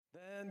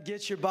Amen.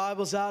 Get your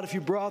Bibles out if you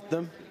brought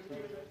them.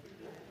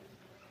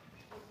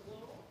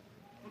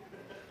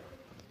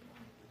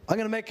 I'm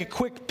going to make a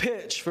quick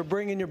pitch for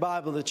bringing your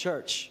Bible to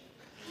church.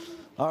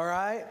 All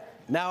right?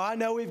 Now, I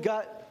know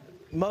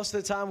most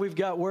of the time we've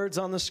got words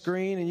on the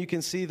screen and you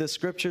can see the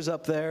scriptures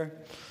up there.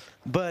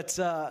 But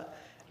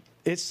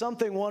it's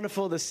something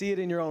wonderful to see it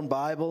in your own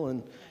Bible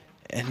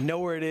and know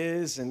where it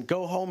is and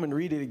go home and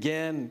read it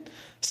again.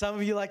 Some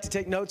of you like to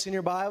take notes in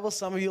your Bible.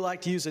 Some of you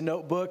like to use a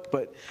notebook.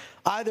 But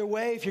either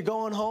way, if you're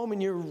going home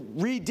and you're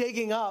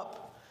re-digging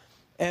up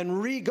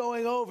and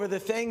re-going over the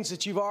things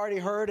that you've already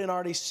heard and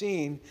already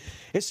seen,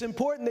 it's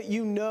important that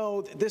you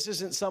know that this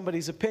isn't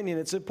somebody's opinion.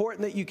 It's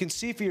important that you can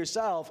see for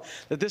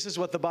yourself that this is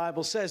what the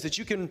Bible says, that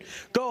you can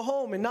go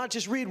home and not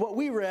just read what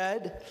we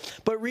read,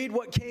 but read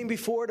what came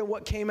before it and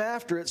what came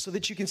after it so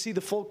that you can see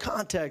the full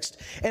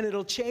context, and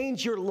it'll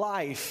change your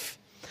life.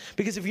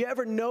 Because if you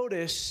ever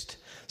noticed,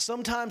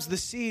 sometimes the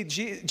seed,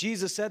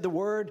 Jesus said the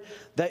word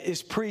that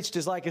is preached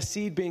is like a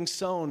seed being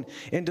sown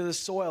into the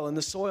soil, and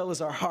the soil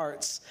is our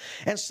hearts.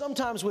 And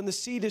sometimes when the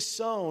seed is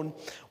sown,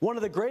 one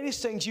of the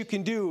greatest things you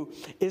can do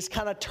is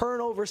kind of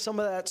turn over some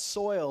of that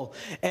soil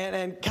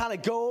and kind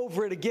of go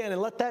over it again and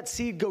let that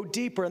seed go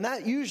deeper. And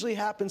that usually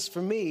happens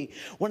for me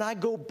when I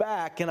go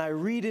back and I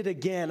read it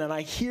again and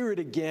I hear it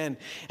again.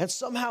 And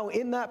somehow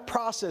in that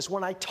process,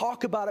 when I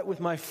talk about it with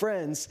my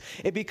friends,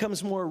 it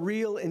becomes more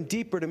real and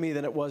deeper to me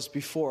than it was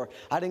before.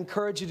 I'd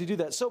encourage you to do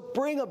that. So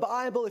bring a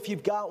Bible if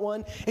you've got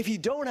one. If you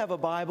don't have a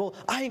Bible,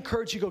 I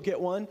encourage you to go get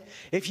one.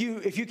 If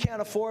you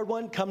can't afford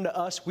one, come to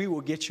us. We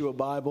will get you a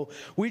Bible.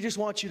 We just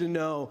want you to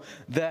know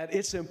that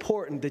it's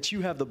important that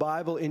you have the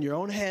Bible in your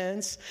own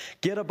hands.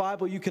 Get a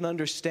Bible you can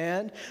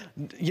understand.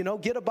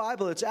 Get a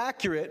Bible that's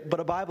accurate, but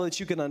a Bible that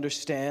you can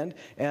understand.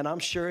 And I'm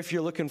sure if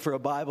you're looking for a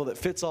Bible that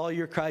fits all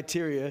your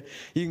criteria,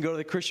 you can go to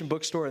the Christian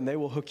bookstore and they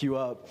will hook you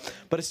up.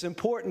 But it's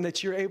important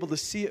that you're able to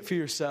see it for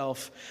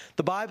yourself.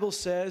 The Bible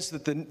says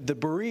that the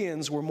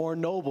Bereans were more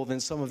noble than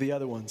some of the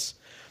other ones.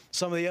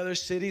 Some of the other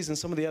cities and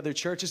some of the other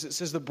churches, it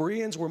says the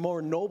Bereans were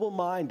more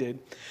noble-minded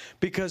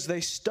because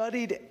they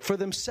studied for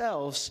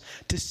themselves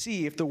to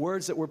see if the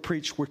words that were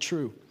preached were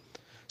true.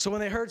 So when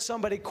they heard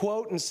somebody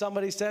quote and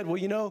somebody said,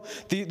 well,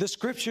 the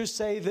scriptures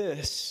say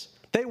this,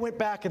 they went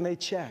back and they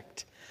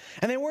checked.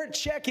 And they weren't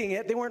checking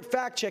it, they weren't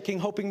fact-checking,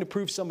 hoping to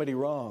prove somebody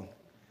wrong.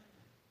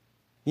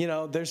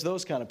 There's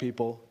those kind of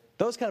people.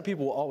 Those kind of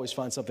people will always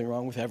find something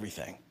wrong with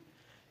everything.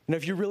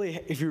 If you're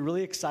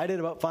really excited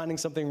about finding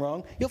something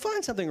wrong, you'll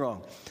find something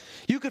wrong.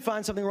 You could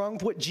find something wrong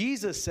with what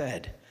Jesus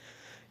said.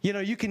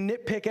 You can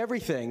nitpick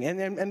everything,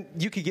 and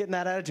you could get in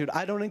that attitude.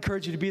 I don't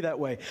encourage you to be that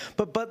way.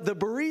 But the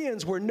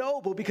Bereans were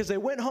noble because they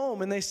went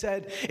home and they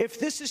said, if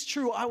this is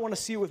true, I want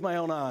to see it with my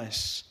own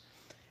eyes.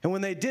 And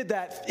when they did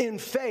that in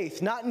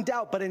faith, not in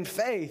doubt, but in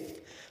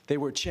faith, they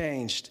were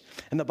changed.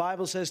 And the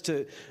Bible says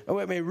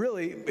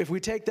if we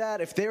take that,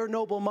 if they're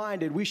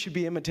noble-minded, we should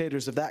be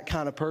imitators of that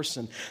kind of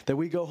person, that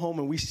we go home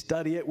and we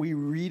study it, we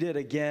read it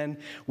again,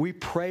 we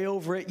pray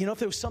over it. If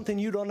there's something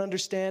you don't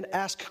understand,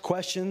 ask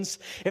questions.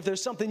 If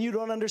there's something you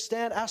don't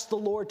understand, ask the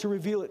Lord to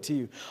reveal it to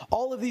you.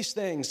 All of these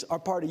things are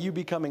part of you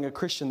becoming a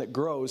Christian that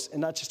grows and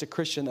not just a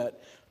Christian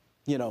that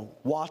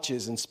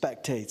watches and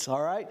spectates,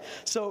 all right?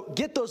 So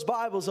get those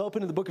Bibles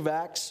open in the book of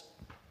Acts.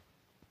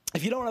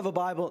 If you don't have a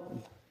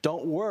Bible,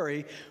 don't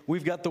worry.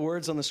 We've got the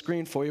words on the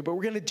screen for you. But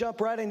we're going to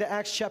jump right into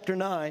Acts chapter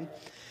 9.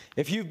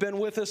 If you've been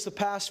with us the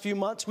past few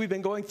months, we've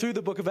been going through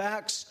the book of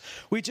Acts.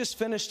 We just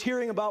finished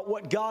hearing about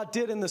what God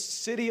did in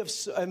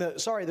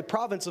the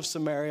province of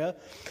Samaria,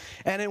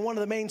 and in one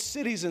of the main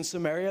cities in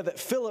Samaria that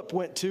Philip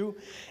went to.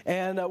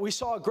 And we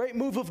saw a great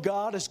move of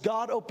God as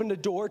God opened a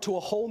door to a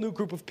whole new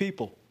group of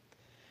people.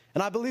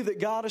 And I believe that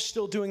God is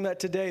still doing that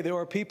today. There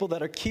are people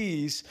that are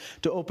keys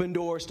to open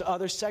doors to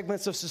other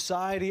segments of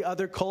society,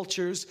 other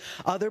cultures,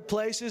 other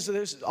places.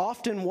 There's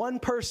often one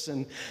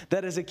person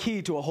that is a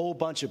key to a whole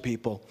bunch of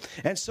people.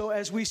 And so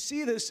as we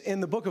see this in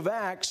the book of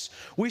Acts,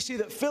 we see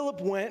that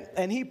Philip went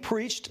and he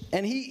preached,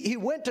 and he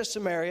went to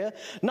Samaria,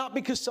 not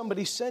because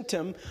somebody sent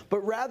him,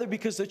 but rather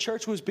because the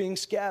church was being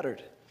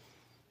scattered.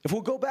 If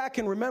we'll go back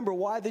and remember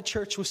why the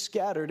church was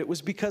scattered, it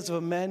was because of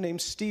a man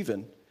named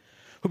Stephen,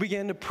 who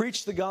began to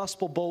preach the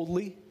gospel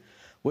boldly,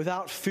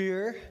 without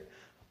fear,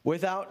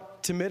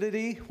 without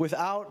timidity,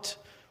 without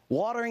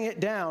watering it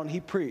down. He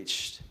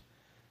preached.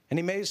 And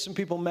he made some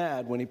people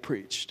mad when he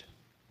preached.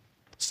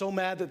 So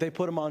mad that they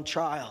put him on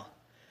trial.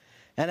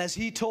 And as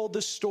he told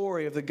the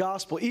story of the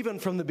gospel, even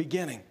from the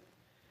beginning,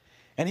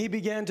 and he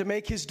began to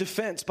make his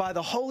defense by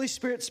the Holy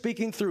Spirit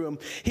speaking through him,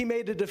 he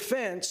made a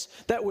defense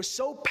that was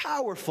so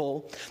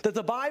powerful that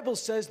the Bible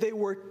says they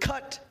were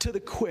cut to the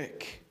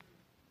quick.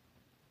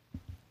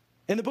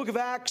 In the book of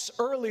Acts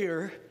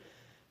earlier,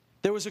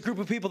 there was a group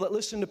of people that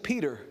listened to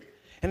Peter,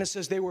 and it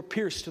says they were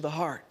pierced to the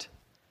heart.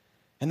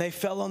 And they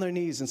fell on their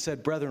knees and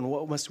said, "Brethren,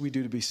 what must we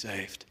do to be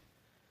saved?"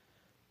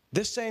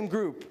 This same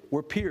group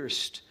were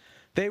pierced.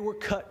 They were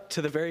cut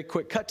to the very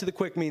quick. Cut to the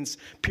quick means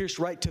pierced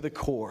right to the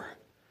core.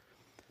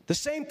 The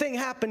same thing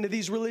happened to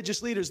these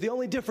religious leaders. The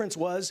only difference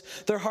was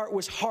their heart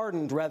was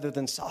hardened rather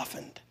than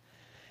softened.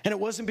 And it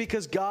wasn't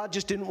because God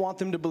just didn't want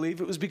them to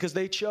believe. It was because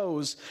they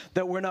chose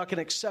that we're not going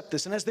to accept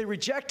this. And as they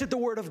rejected the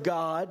Word of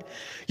God,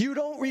 you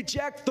don't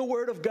reject the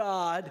Word of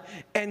God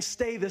and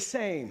stay the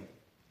same.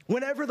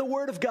 Whenever the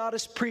Word of God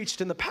is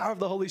preached in the power of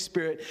the Holy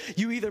Spirit,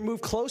 you either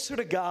move closer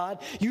to God,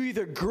 you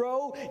either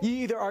grow, you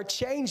either are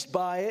changed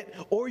by it,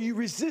 or you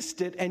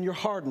resist it and you're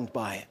hardened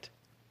by it.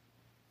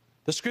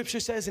 The Scripture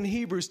says in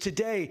Hebrews,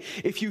 today,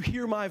 if you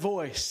hear my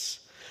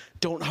voice,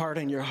 don't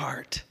harden your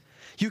heart.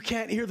 You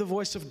can't hear the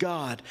voice of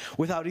God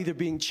without either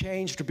being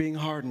changed or being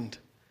hardened.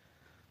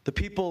 The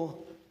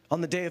people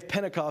on the day of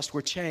Pentecost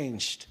were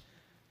changed,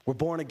 were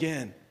born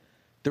again.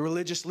 The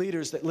religious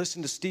leaders that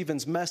listened to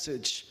Stephen's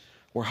message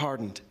were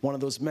hardened. One of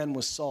those men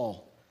was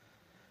Saul.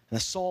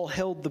 And Saul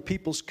held the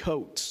people's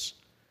coats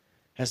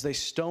as they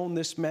stoned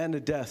this man to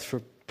death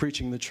for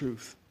preaching the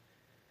truth.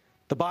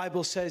 The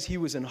Bible says he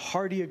was in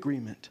hearty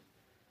agreement.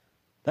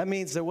 That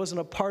means there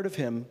wasn't a part of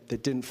him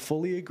that didn't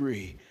fully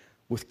agree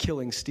with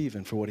killing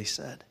Stephen for what he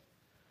said.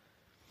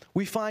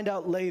 We find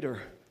out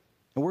later,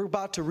 and we're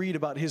about to read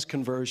about his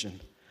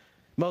conversion.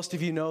 Most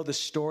of you know the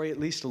story, at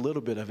least a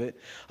little bit of it,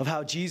 of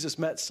how Jesus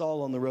met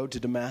Saul on the road to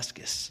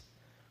Damascus.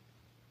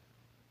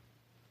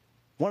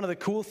 One of the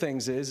cool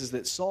things is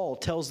that Saul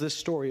tells this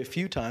story a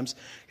few times.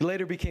 He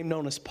later became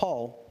known as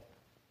Paul.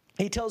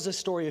 He tells this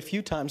story a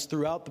few times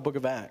throughout the book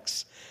of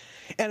Acts.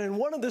 And in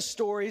one of the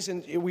stories,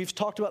 and we've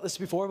talked about this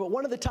before, but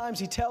one of the times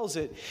he tells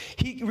it,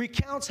 he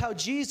recounts how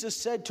Jesus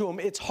said to him,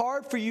 it's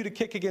hard for you to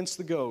kick against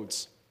the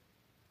goads.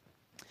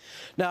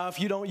 Now, if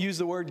you don't use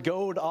the word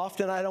goad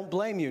often, I don't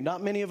blame you.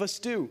 Not many of us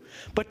do.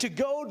 But to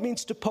goad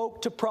means to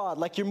poke, to prod,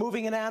 like you're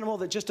moving an animal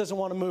that just doesn't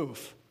want to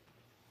move.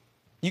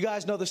 You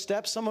guys know the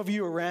steps. Some of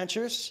you are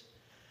ranchers.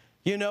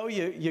 You know,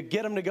 you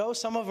get them to go.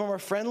 Some of them are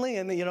friendly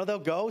and, they'll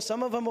go.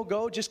 Some of them will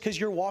go just because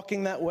you're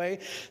walking that way.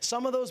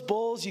 Some of those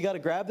bulls, you got to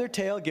grab their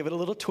tail, give it a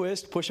little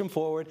twist, push them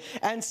forward.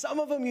 And some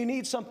of them, you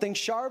need something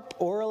sharp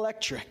or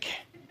electric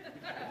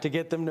to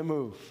get them to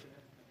move.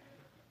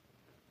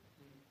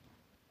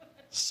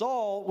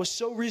 Saul was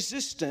so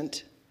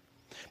resistant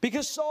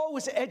because Saul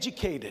was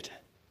educated.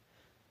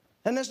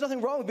 And there's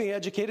nothing wrong with being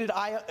educated.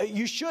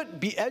 You should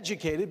be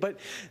educated, but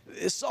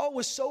Saul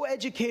was so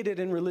educated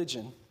in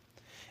religion.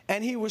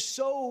 And he was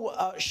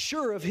so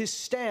sure of his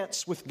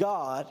stance with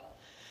God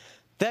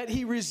that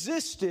he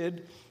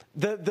resisted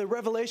the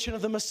revelation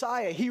of the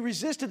Messiah. He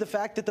resisted the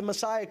fact that the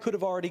Messiah could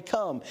have already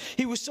come.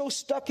 He was so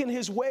stuck in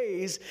his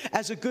ways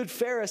as a good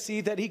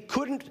Pharisee that he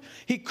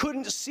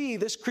couldn't see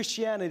this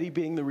Christianity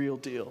being the real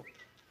deal.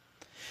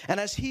 And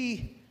as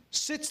he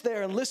sits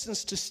there and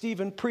listens to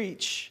Stephen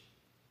preach,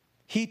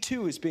 he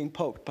too is being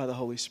poked by the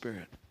Holy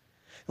Spirit.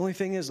 The only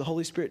thing is, the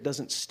Holy Spirit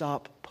doesn't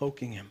stop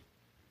poking him.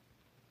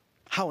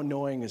 How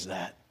annoying is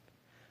that?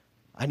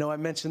 I know I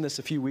mentioned this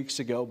a few weeks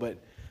ago,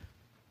 but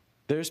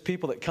there's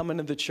people that come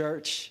into the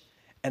church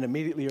and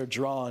immediately are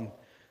drawn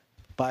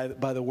by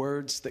the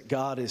words that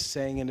God is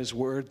saying in his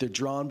word. They're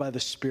drawn by the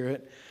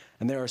Spirit.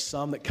 And there are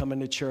some that come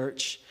into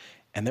church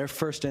and their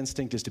first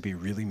instinct is to be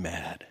really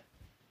mad.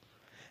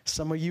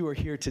 Some of you are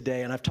here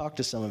today, and I've talked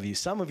to some of you.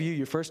 Some of you,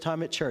 your first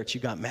time at church, you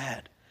got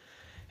mad.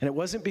 And it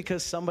wasn't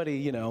because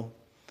somebody,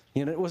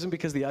 it wasn't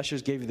because the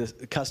ushers gave you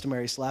the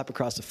customary slap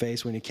across the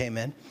face when you came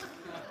in.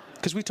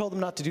 Because we told them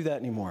not to do that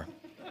anymore.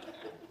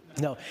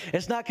 No,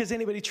 it's not because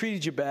anybody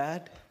treated you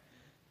bad.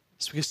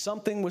 It's because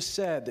something was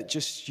said that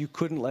just you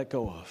couldn't let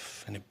go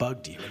of. And it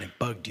bugged you, and it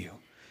bugged you.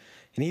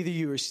 And either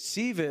you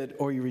receive it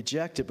or you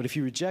reject it. But if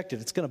you reject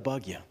it, it's going to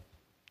bug you.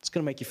 It's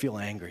going to make you feel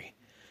angry.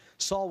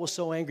 Saul was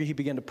so angry, he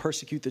began to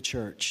persecute the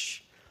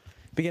church.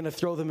 Began to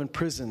throw them in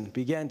prison.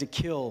 Began to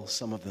kill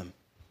some of them.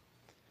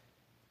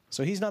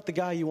 So he's not the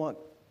guy you want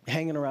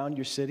hanging around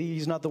your city.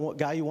 He's not the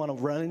guy you want to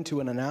run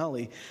into in an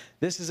alley.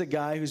 This is a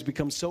guy who's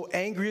become so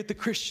angry at the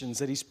Christians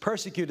that he's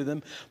persecuted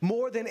them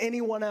more than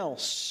anyone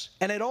else.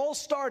 And it all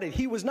started,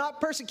 he was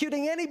not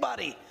persecuting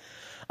anybody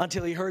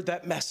until he heard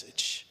that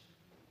message.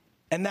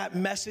 And that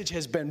message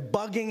has been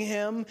bugging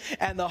him,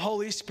 and the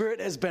Holy Spirit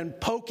has been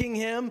poking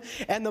him.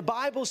 And the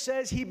Bible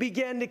says he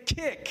began to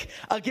kick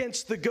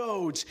against the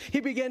goads. He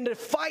began to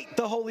fight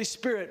the Holy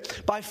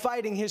Spirit by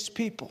fighting his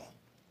people.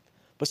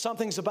 But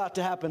something's about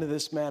to happen to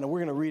this man, and we're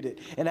going to read it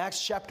in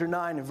Acts chapter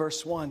 9 and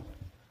verse 1.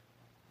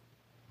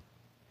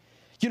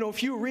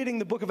 If you were reading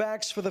the book of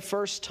Acts for the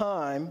first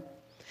time,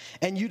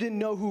 and you didn't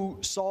know who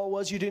Saul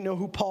was, you didn't know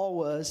who Paul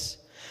was,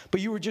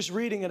 but you were just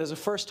reading it as a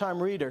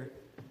first-time reader,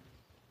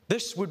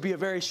 this would be a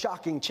very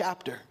shocking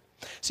chapter.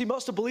 See,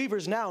 most of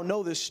believers now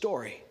know this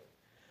story.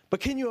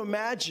 But can you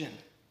imagine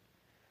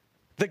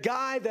the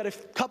guy that a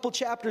couple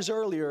chapters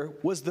earlier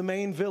was the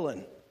main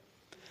villain,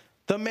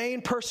 the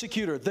main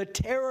persecutor, the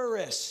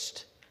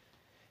terrorist,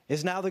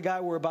 is now the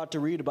guy we're about to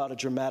read about a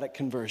dramatic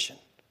conversion.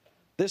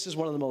 This is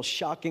one of the most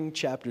shocking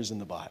chapters in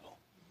the Bible.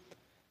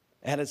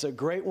 And it's a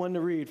great one to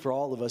read for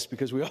all of us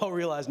because we all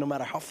realize no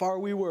matter how far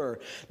we were,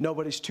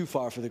 nobody's too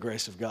far for the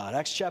grace of God.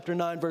 Acts chapter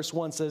 9 verse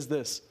 1 says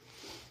this.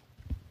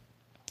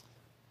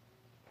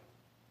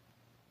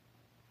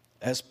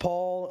 As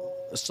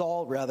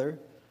Saul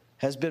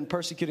has been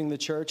persecuting the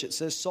church, it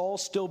says, Saul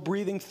still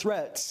breathing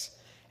threats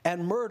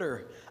and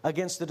murder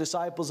against the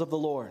disciples of the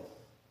Lord.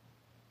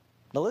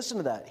 Now listen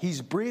to that.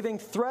 He's breathing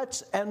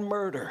threats and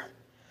murder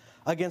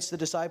against the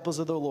disciples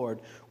of the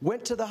Lord.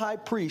 Went to the high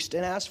priest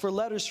and asked for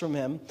letters from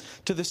him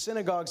to the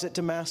synagogues at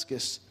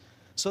Damascus,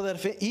 so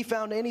that if he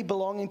found any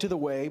belonging to the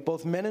way,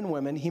 both men and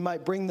women, he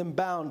might bring them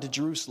bound to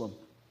Jerusalem.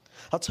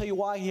 I'll tell you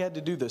why he had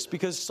to do this.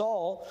 Because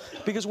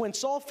when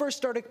Saul first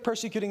started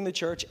persecuting the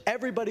church,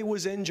 everybody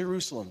was in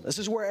Jerusalem. This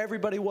is where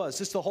everybody was.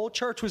 The whole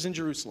church was in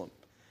Jerusalem.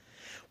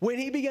 When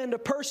he began to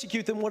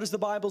persecute them, what does the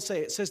Bible say?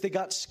 It says they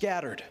got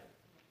scattered.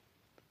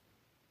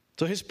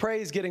 So his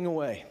prey is getting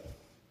away.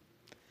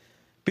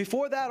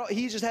 Before that,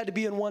 he just had to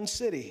be in one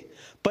city.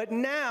 But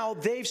now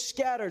they've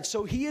scattered.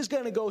 So he is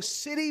going to go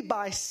city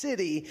by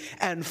city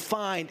and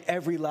find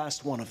every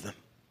last one of them.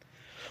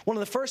 One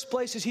of the first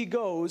places he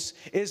goes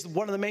is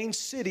one of the main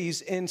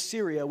cities in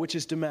Syria, which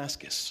is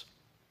Damascus.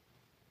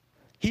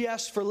 He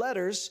asks for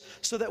letters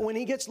so that when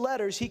he gets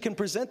letters, he can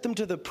present them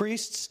to the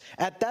priests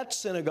at that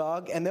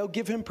synagogue, and they'll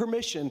give him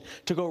permission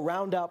to go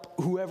round up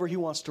whoever he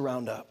wants to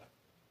round up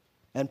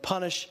and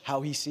punish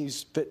how he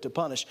sees fit to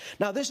punish.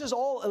 Now, this is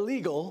all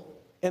illegal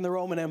in the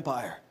Roman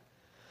Empire.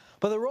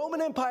 But the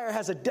Roman Empire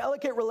has a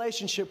delicate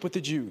relationship with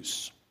the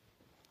Jews.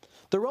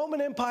 The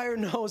Roman Empire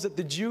knows that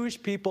the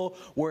Jewish people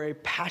were a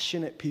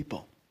passionate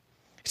people.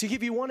 To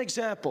give you one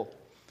example,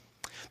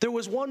 there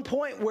was one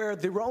point where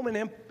the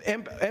Roman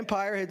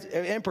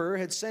emperor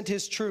had sent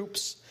his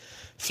troops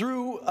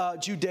through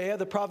Judea,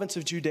 the province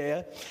of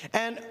Judea,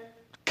 and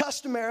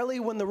customarily,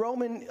 when the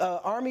Roman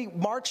army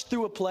marched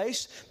through a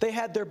place, they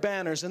had their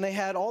banners, and they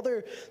had all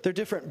their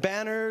different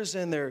banners,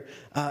 and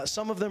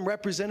some of them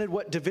represented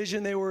what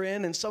division they were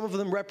in, and some of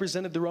them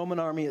represented the Roman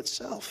army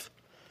itself.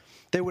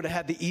 They would have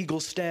had the eagle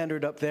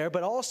standard up there,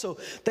 but also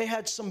they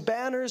had some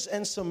banners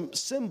and some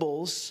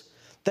symbols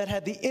that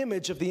had the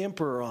image of the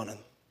emperor on them.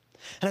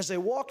 And as they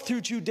walked through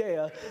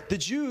Judea, the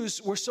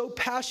Jews were so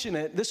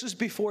passionate. This was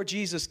before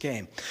Jesus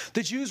came.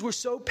 The Jews were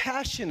so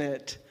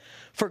passionate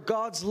for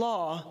God's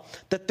law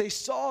that they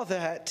saw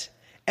that,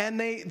 and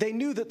they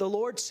knew that the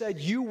Lord said,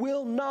 "You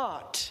will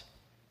not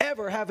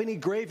ever have any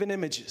graven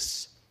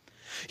images.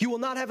 You will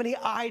not have any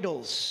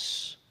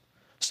idols."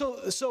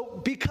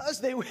 So because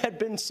they had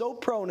been so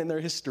prone in their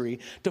history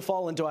to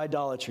fall into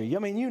idolatry, I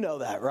mean, you know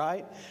that,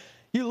 right?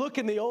 You look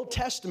in the Old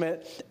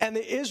Testament, and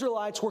the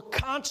Israelites were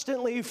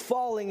constantly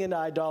falling into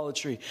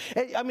idolatry.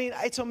 I mean,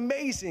 it's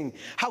amazing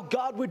how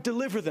God would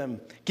deliver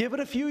them. Give it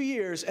a few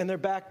years, and they're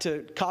back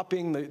to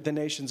copying the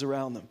nations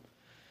around them.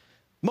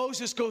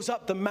 Moses goes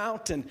up the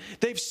mountain.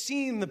 They've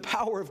seen the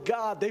power of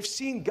God. They've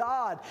seen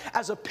God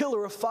as a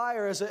pillar of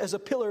fire, as a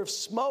pillar of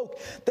smoke.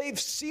 They've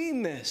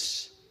seen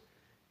this.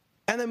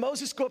 And then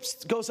Moses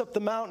goes up the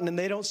mountain, and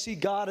they don't see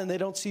God, and they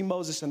don't see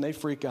Moses, and they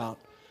freak out.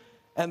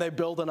 And they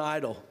build an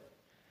idol.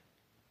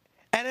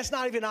 And it's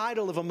not even an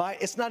idol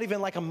it's not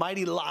even like a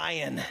mighty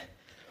lion.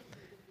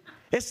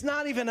 It's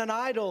not even an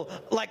idol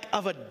like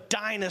of a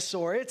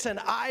dinosaur. It's an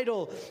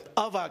idol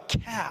of a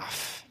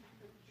calf.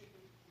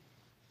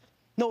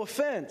 No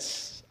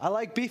offense. I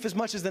like beef as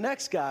much as the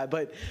next guy,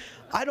 but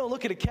I don't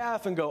look at a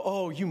calf and go,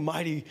 "Oh, you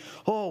mighty,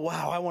 oh,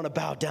 wow, I want to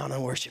bow down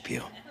and worship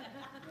you."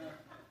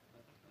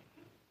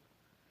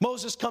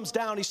 Moses comes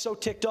down, he's so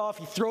ticked off,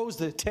 he throws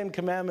the 10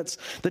 Commandments,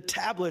 the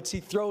tablets, he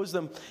throws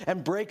them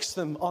and breaks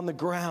them on the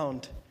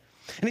ground.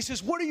 And he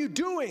says, "What are you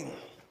doing?"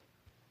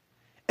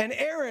 And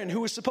Aaron,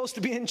 who was supposed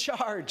to be in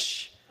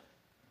charge,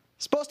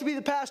 supposed to be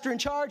the pastor in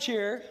charge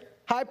here,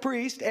 high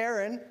priest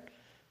Aaron,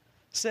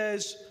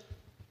 says,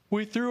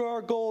 "We threw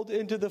our gold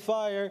into the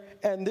fire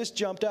and this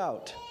jumped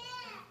out."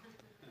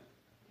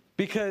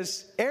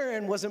 Because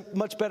Aaron wasn't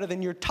much better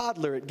than your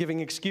toddler at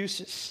giving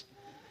excuses.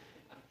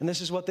 And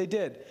this is what they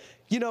did.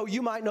 You know,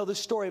 you might know the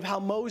story of how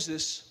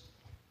Moses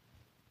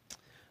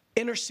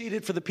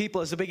interceded for the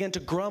people as they began to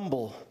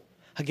grumble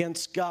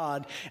against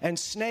God, and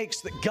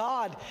snakes that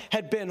God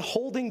had been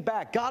holding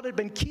back. God had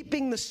been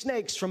keeping the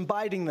snakes from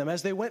biting them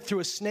as they went through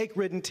a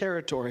snake-ridden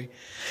territory.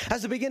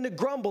 As they began to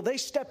grumble, they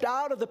stepped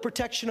out of the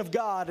protection of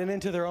God and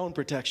into their own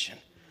protection.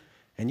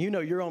 And you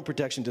know your own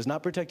protection does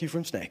not protect you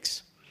from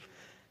snakes.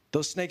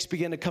 Those snakes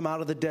began to come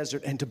out of the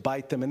desert and to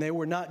bite them. And they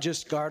were not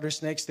just garter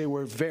snakes. They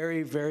were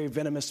very, very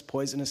venomous,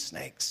 poisonous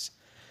snakes.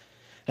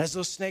 As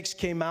those snakes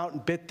came out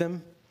and bit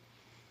them,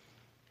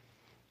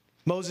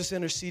 Moses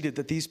interceded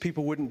that these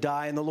people wouldn't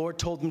die. And the Lord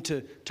told him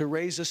to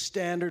raise a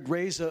standard,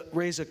 raise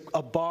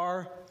a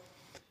bar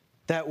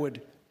that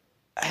would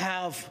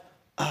have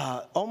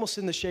almost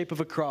in the shape of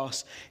a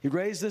cross. He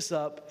raised this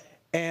up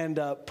and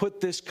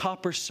put this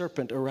copper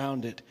serpent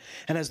around it.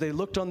 And as they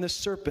looked on this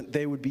serpent,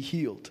 they would be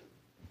healed.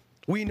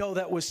 We know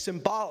that was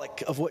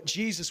symbolic of what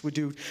Jesus would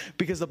do,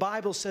 because the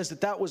Bible says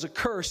that was a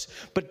curse,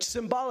 but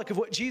symbolic of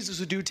what Jesus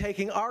would do,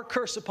 taking our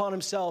curse upon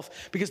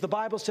himself, because the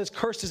Bible says,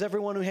 "Cursed is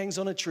everyone who hangs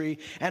on a tree,"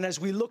 and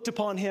as we looked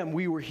upon him,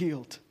 we were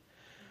healed.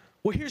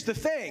 Well, here's the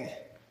thing.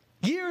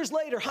 Years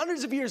later,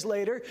 hundreds of years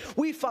later,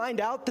 we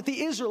find out that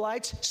the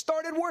Israelites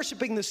started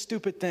worshiping this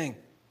stupid thing.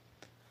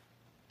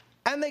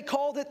 And they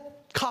called it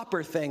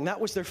copper thing. That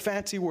was their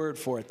fancy word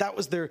for it. That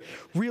was their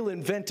real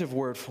inventive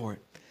word for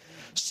it.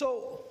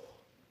 So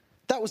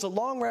that was a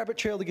long rabbit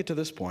trail to get to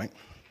this point.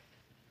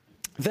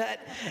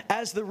 That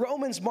as the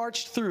Romans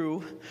marched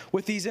through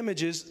with these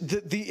images,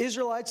 the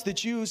Israelites, the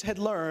Jews, had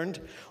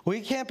learned,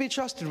 we can't be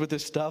trusted with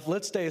this stuff.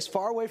 Let's stay as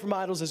far away from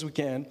idols as we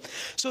can.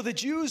 So the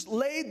Jews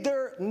laid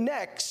their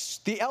necks.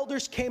 The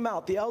elders came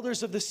out. The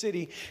elders of the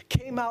city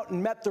came out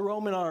and met the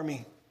Roman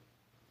army.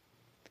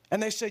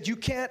 And they said, you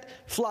can't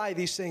fly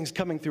these things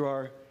coming through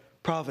our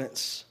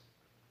province.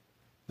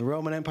 The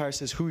Roman Empire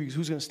says, who's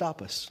going to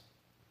stop us?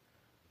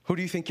 Who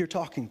do you think you're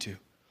talking to?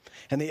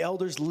 And the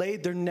elders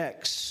laid their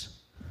necks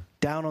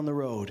down on the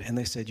road, and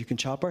they said, you can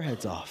chop our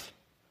heads off,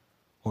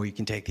 or you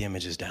can take the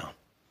images down.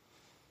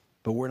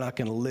 But we're not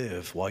going to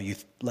live while you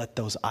let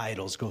those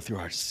idols go through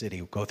our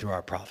city, go through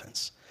our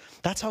province.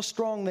 That's how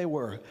strong they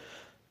were.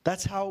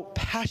 That's how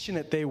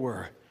passionate they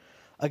were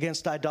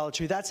against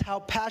idolatry. That's how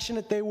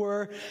passionate they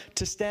were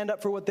to stand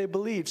up for what they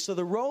believed. So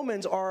the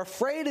Romans are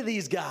afraid of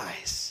these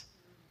guys.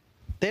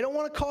 They don't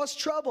want to cause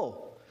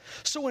trouble.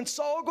 So when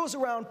Saul goes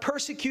around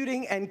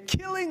persecuting and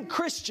killing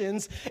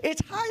Christians,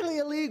 it's highly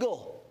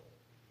illegal.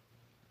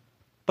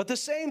 But the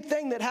same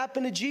thing that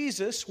happened to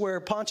Jesus, where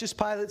Pontius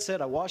Pilate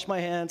said, I wash my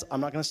hands,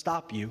 I'm not going to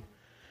stop you.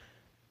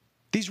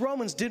 These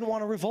Romans didn't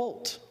want to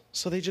revolt.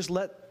 So they just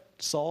let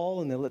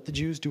Saul and they let the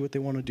Jews do what they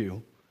want to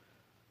do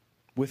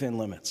within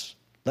limits.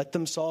 Let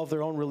them solve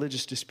their own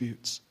religious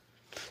disputes.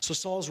 So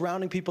Saul's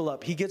rounding people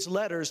up. He gets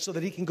letters so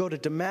that he can go to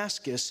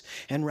Damascus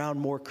and round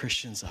more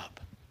Christians up.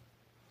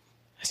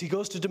 As he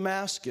goes to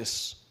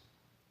Damascus,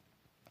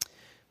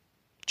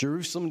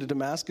 Jerusalem to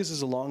Damascus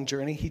is a long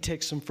journey. He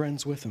takes some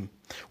friends with him.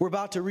 We're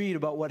about to read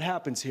about what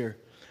happens here.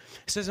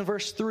 It says in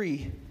verse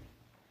 3,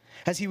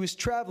 as he was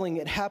traveling,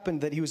 it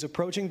happened that he was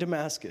approaching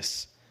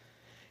Damascus,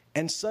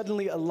 and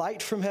suddenly a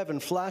light from heaven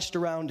flashed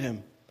around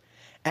him,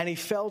 and he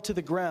fell to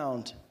the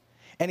ground,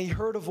 and he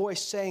heard a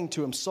voice saying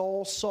to him,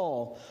 Saul,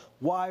 Saul,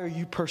 why are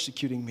you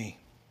persecuting me?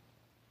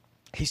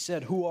 He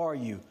said, who are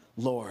you,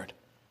 Lord?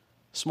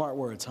 Smart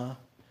words, huh?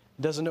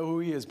 He doesn't know who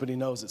he is, but he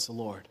knows it's the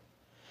Lord.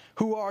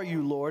 Who are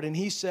you, Lord? And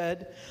he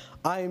said,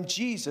 I am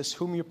Jesus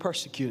whom you're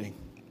persecuting.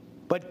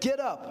 But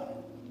get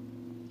up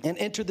and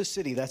enter the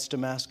city, that's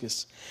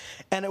Damascus,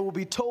 and it will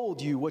be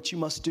told you what you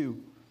must do.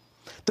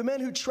 The men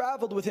who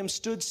traveled with him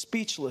stood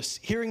speechless,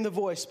 hearing the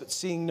voice but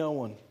seeing no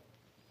one.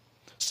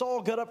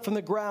 Saul got up from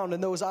the ground,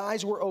 and though his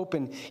eyes were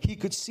open, he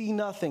could see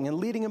nothing. And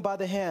leading him by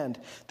the hand,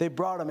 they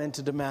brought him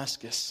into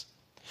Damascus.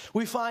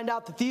 We find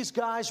out that these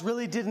guys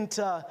really didn't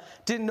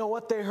know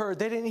what they heard.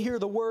 They didn't hear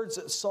the words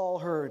that Saul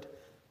heard.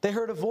 They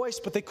heard a voice,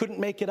 but they couldn't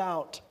make it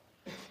out.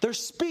 They're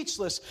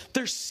speechless.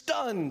 They're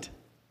stunned.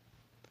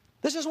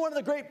 This is one of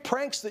the great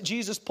pranks that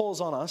Jesus pulls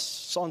on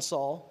us, on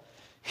Saul.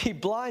 He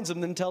blinds him,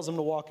 then tells him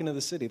to walk into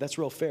the city. That's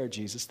real fair,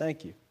 Jesus.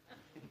 Thank you.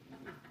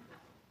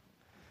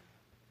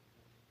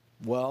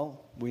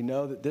 Well, we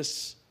know that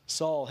this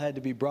Saul had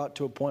to be brought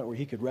to a point where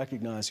he could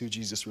recognize who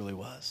Jesus really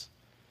was.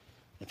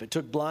 If it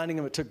took blinding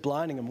him, it took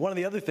blinding him. One of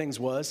the other things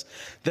was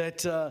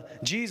that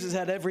Jesus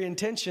had every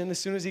intention, as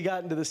soon as he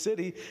got into the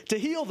city, to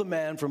heal the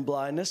man from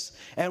blindness.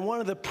 And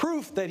one of the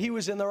proof that he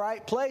was in the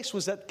right place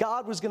was that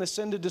God was going to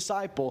send a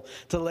disciple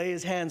to lay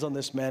his hands on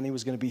this man. He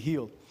was going to be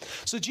healed.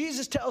 So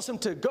Jesus tells him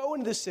to go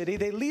into the city.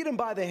 They lead him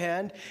by the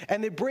hand,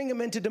 and they bring him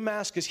into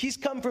Damascus. He's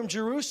come from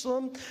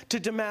Jerusalem to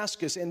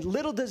Damascus, and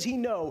little does he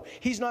know,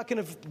 he's not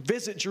going to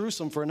visit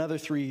Jerusalem for another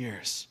 3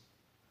 years.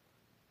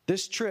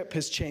 This trip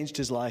has changed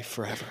his life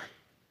forever.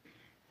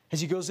 As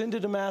he goes into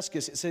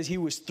Damascus, it says he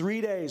was 3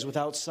 days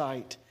without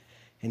sight,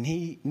 and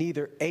he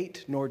neither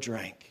ate nor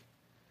drank.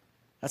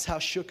 That's how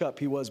shook up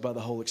he was by the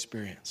whole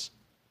experience.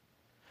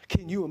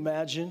 Can you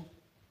imagine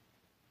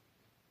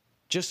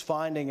just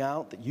finding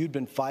out that you'd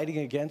been fighting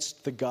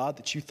against the God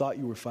that you thought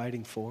you were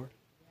fighting for?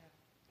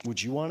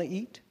 Would you want to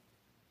eat?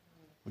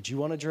 Would you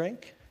want to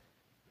drink?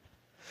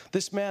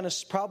 This man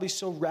is probably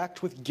so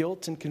racked with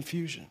guilt and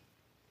confusion,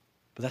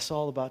 but that's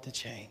all about to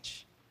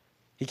change.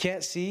 He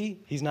can't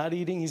see, he's not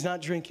eating, he's not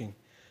drinking,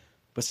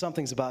 but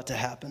something's about to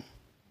happen.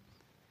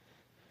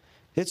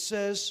 It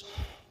says,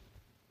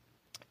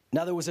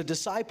 now there was a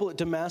disciple at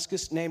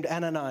Damascus named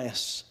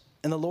Ananias,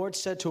 and the Lord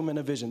said to him in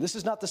a vision. This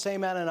is not the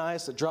same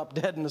Ananias that dropped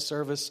dead in the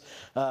service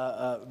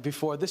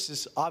before. This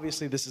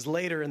is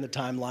later in the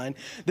timeline.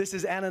 This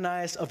is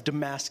Ananias of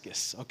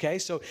Damascus, okay?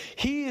 So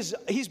he's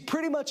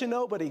pretty much a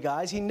nobody,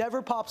 guys. He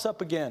never pops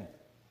up again.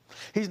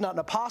 He's not an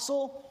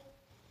apostle.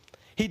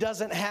 He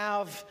doesn't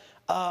have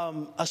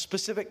a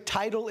specific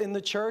title in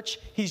the church.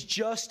 He's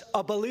just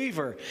a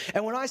believer.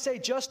 And when I say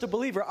just a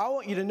believer, I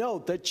want you to know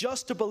that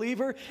just a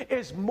believer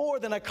is more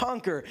than a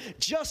conqueror.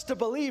 Just a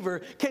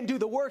believer can do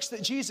the works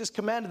that Jesus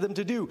commanded them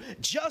to do.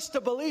 Just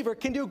a believer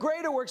can do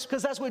greater works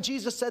because that's what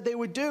Jesus said they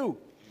would do.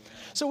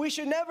 So we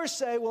should never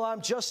say, well,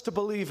 I'm just a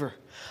believer.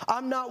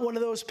 I'm not one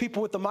of those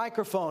people with the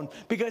microphone,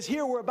 because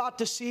here we're about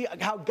to see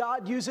how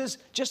God uses,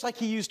 just like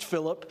he used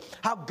Philip,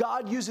 how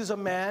God uses a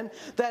man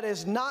that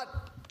is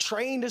not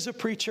trained as a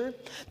preacher,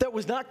 that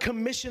was not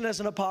commissioned as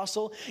an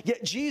apostle.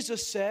 Yet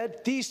Jesus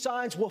said, these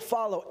signs will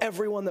follow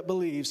everyone that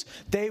believes.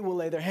 They will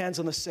lay their hands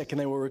on the sick and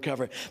they will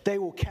recover. They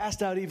will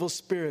cast out evil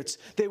spirits.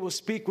 They will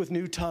speak with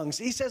new tongues.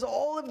 He says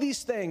all of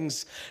these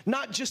things,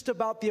 not just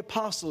about the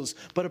apostles,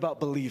 but about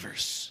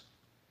believers.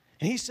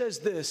 And he says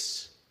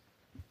this,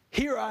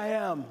 here I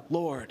am,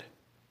 Lord.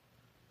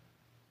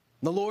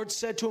 The Lord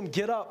said to him,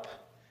 get up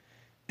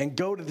and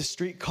go to the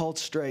street called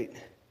Straight,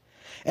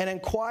 and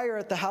inquire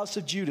at the house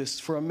of Judas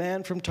for a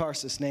man from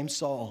Tarsus named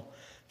Saul,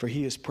 for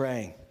he is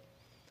praying.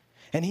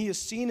 And he has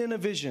seen in a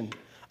vision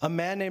a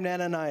man named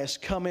Ananias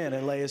come in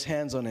and lay his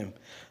hands on him,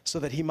 so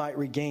that he might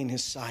regain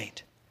his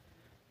sight.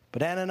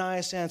 But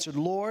Ananias answered,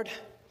 Lord,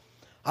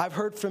 I've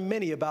heard from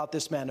many about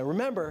this man. Now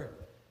remember,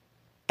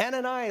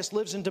 Ananias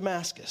lives in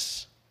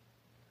Damascus,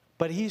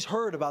 but he's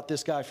heard about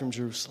this guy from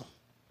Jerusalem,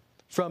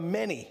 from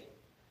many.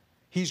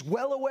 He's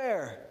well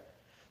aware.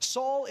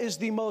 Saul is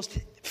the most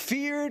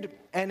feared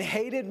and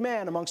hated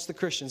man amongst the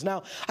Christians.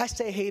 Now, I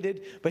say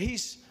hated, but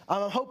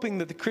I'm hoping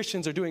that the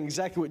Christians are doing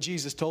exactly what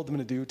Jesus told them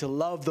to do, to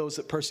love those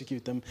that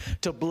persecute them,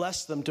 to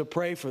bless them, to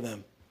pray for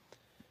them.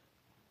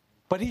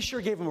 But he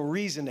sure gave them a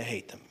reason to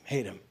hate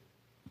him.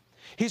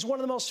 He's one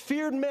of the most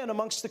feared men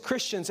amongst the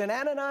Christians. And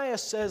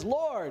Ananias says,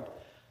 Lord,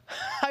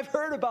 I've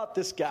heard about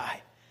this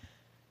guy.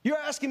 You're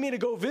asking me to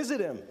go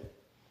visit him.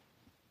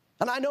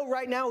 And I know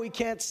right now he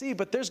can't see,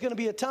 but there's going to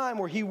be a time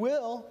where he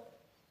will.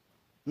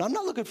 And I'm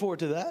not looking forward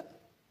to that.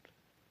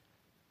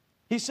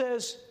 He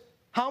says,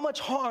 how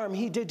much harm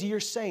he did to your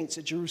saints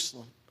at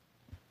Jerusalem.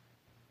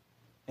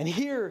 And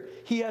here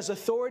he has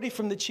authority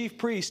from the chief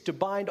priest to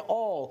bind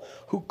all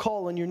who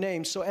call on your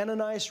name. So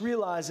Ananias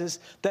realizes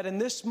that in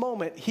this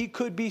moment he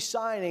could be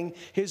signing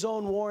his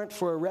own warrant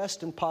for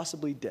arrest and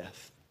possibly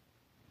death.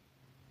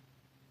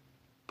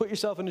 Put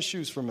yourself in the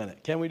shoes for a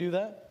minute. Can we do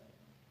that?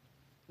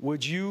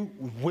 Would you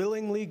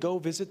willingly go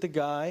visit the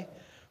guy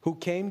who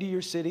came to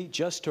your city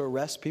just to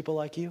arrest people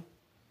like you?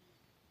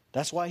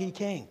 That's why he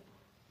came.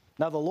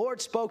 Now the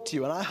Lord spoke to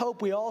you, and I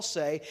hope we all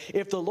say,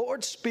 if the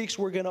Lord speaks,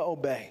 we're going to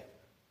obey.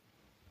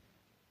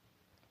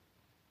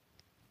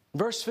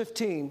 Verse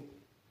 15,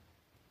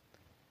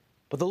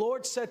 but the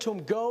Lord said to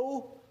him,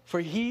 go, for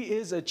he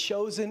is a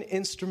chosen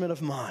instrument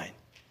of mine,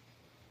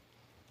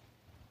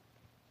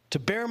 to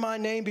bear my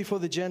name before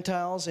the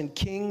Gentiles and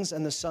kings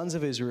and the sons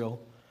of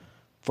Israel.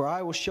 For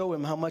I will show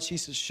him how much he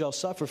shall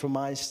suffer for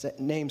my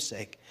name's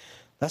sake.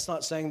 That's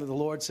not saying that the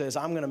Lord says,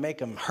 I'm going to make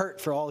him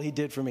hurt for all he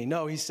did for me.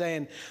 No, he's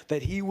saying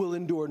that he will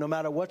endure no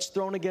matter what's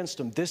thrown against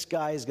him. This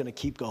guy is going to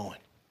keep going.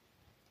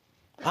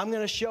 I'm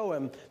going to show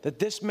him that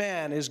this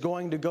man is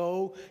going to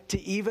go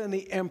to even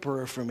the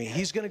emperor for me.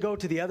 He's going to go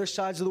to the other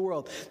sides of the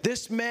world.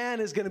 This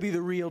man is going to be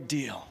the real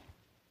deal.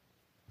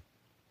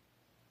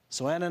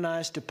 So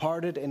Ananias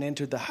departed and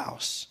entered the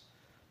house.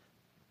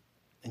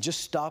 And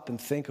just stop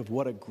and think of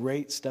what a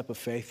great step of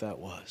faith that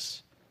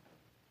was.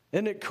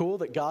 Isn't it cool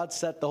that God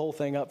set the whole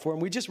thing up for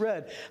him? We just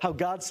read how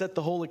God set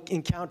the whole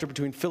encounter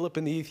between Philip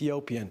and the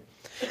Ethiopian.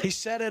 He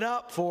set it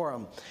up for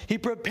him. He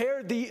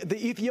prepared the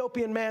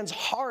Ethiopian man's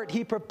heart.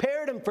 He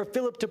prepared him for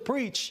Philip to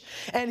preach.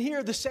 And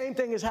here the same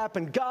thing has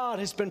happened. God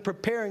has been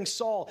preparing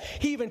Saul.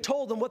 He even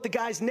told him what the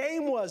guy's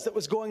name was that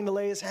was going to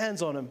lay his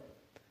hands on him.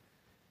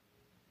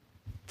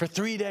 For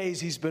 3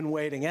 days he's been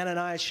waiting.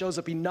 Ananias shows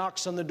up. He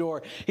knocks on the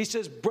door. He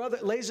says, brother,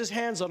 lays his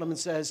hands on him and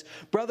says,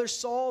 Brother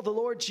Saul, the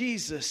Lord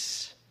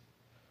Jesus,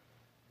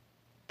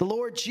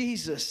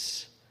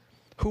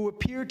 who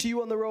appeared to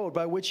you on the road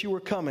by which you were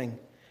coming,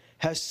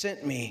 has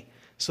sent me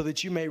so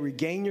that you may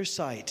regain your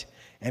sight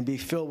and be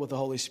filled with the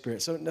Holy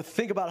Spirit. So now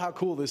think about how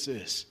cool this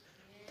is.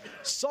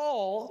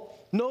 Saul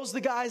knows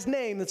the guy's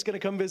name that's going to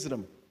come visit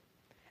him.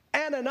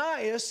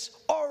 Ananias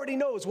already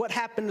knows what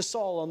happened to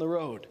Saul on the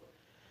road.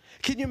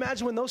 Can you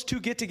imagine when those two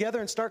get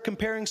together and start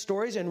comparing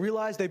stories and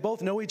realize they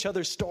both know each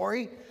other's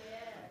story?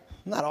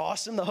 Isn't that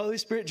awesome? The Holy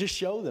Spirit just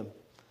showed them.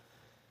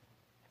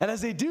 And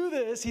as they do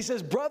this, he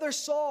says, Brother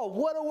Saul,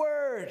 what a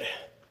word.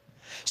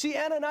 See,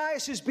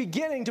 Ananias is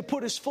beginning to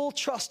put his full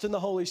trust in the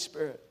Holy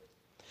Spirit.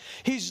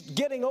 He's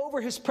getting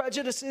over his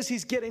prejudices.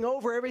 He's getting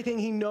over everything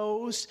he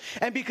knows.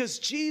 And because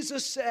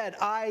Jesus said,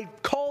 I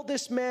called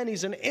this man,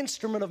 he's an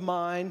instrument of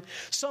mine,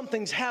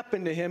 something's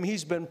happened to him,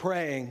 he's been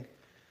praying.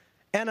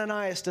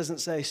 Ananias doesn't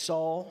say,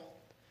 Saul.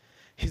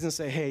 He doesn't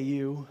say, hey,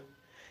 you.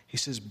 He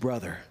says,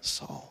 Brother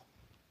Saul.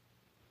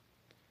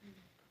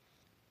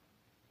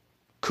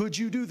 Could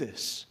you do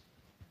this?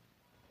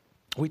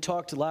 We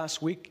talked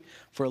last week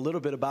for a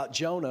little bit about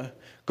Jonah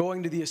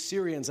going to the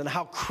Assyrians and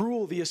how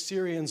cruel the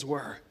Assyrians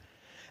were.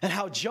 And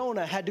how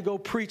Jonah had to go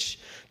preach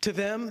to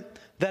them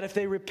that if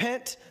they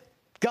repent,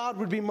 God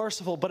would be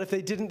merciful, but if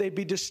they didn't, they'd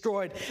be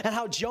destroyed. And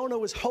how Jonah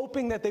was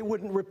hoping that they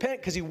wouldn't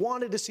repent because he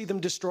wanted to see them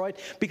destroyed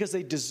because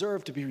they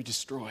deserved to be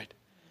destroyed.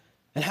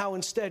 And how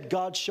instead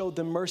God showed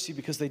them mercy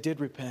because they did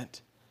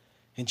repent.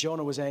 And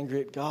Jonah was angry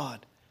at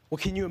God. Well,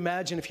 can you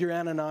imagine if you're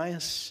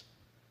Ananias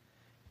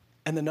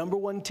and the number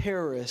one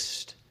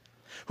terrorist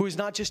who is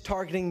not just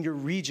targeting your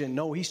region.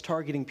 No, he's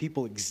targeting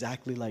people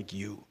exactly like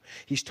you.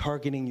 He's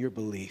targeting your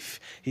belief.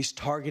 He's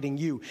targeting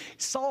you.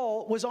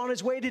 Saul was on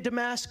his way to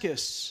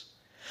Damascus.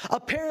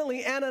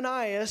 Apparently,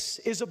 Ananias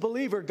is a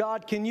believer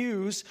God can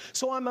use,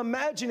 so I'm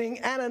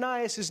imagining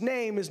Ananias'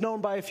 name is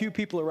known by a few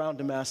people around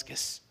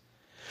Damascus.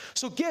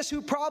 So guess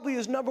who probably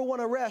is number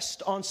one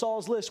arrest on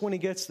Saul's list when he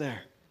gets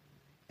there?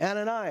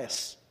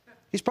 Ananias.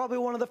 He's probably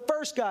one of the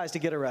first guys to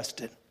get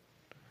arrested.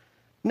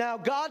 Now,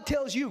 God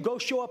tells you, go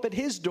show up at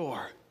his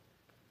door.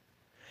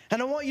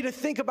 And I want you to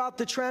think about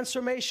the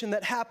transformation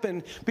that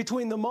happened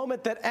between the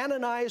moment that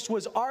Ananias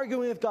was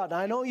arguing with God. Now,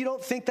 I know you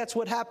don't think that's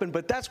what happened,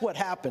 but that's what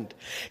happened.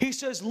 He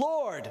says,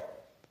 Lord,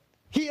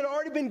 he had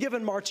already been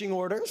given marching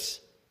orders.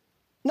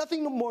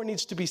 Nothing more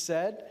needs to be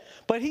said.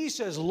 But he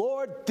says,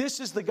 Lord, this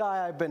is the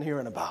guy I've been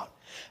hearing about.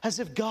 As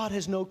if God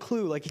has no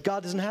clue, like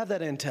God doesn't have that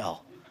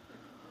intel.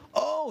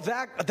 Oh,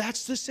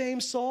 that's the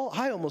same Saul?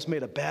 I almost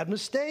made a bad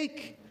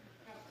mistake.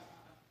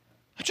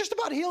 I just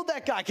about healed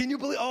that guy. Can you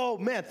believe? Oh,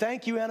 man,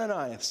 thank you,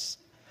 Ananias.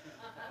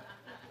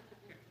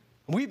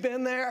 We've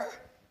been there.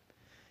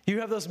 You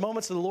have those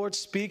moments that the Lord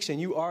speaks and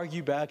you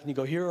argue back and you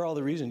go, here are all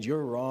the reasons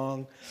you're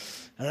wrong.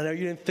 And I know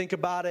you didn't think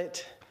about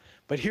it,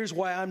 but here's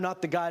why I'm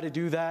not the guy to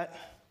do that.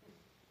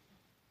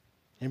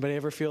 Anybody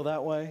ever feel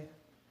that way?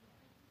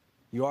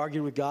 You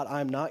argue with God,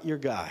 I'm not your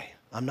guy.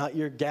 I'm not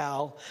your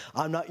gal.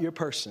 I'm not your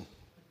person.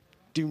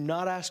 Do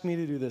not ask me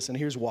to do this, and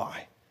here's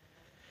why.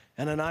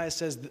 And Ananias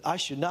says, I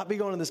should not be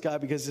going to this guy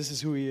because this is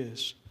who he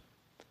is.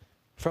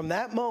 From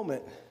that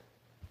moment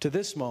to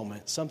this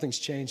moment, something's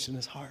changed in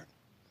his heart.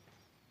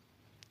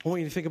 I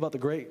want you to think about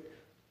the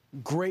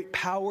great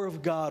power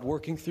of God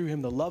working through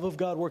him, the love of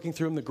God working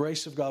through him, the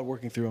grace of God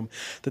working through him,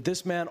 that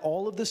this man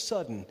all of a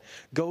sudden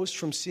goes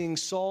from seeing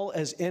Saul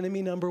as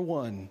enemy number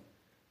one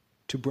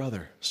to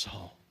brother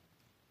Saul.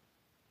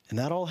 And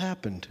that all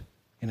happened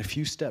in a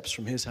few steps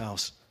from his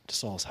house to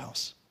Saul's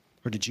house,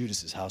 or to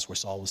Judas's house where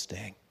Saul was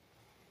staying.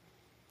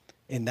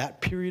 In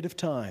that period of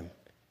time,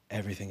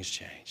 everything has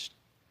changed.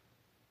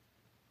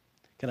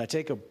 Can I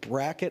take a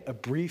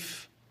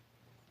brief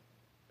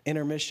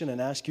intermission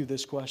and ask you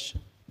this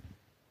question?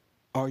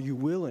 Are you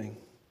willing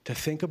to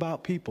think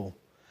about people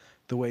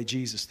the way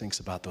Jesus thinks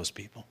about those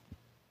people?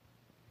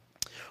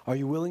 Are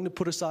you willing to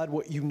put aside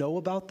what you know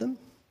about them?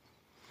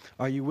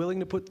 Are you willing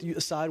to put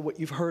aside what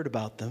you've heard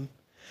about them?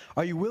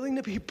 Are you willing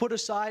to put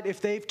aside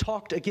if they've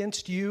talked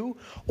against you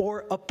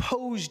or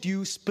opposed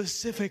you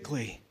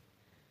specifically?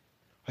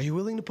 Are you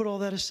willing to put all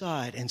that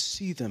aside and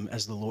see them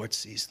as the Lord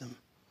sees them?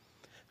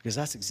 Because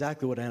that's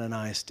exactly what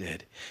Ananias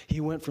did.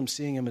 He went from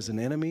seeing him as an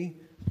enemy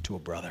to a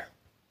brother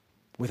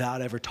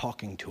without ever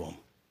talking to him.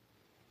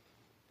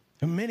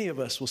 And many of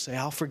us will say,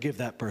 I'll forgive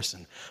that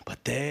person, but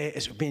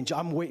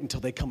I'm waiting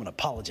until they come and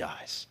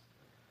apologize.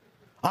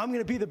 I'm going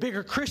to be the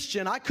bigger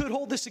Christian. I could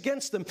hold this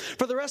against them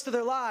for the rest of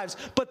their lives,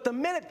 but the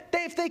minute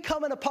if they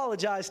come and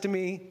apologize to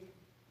me,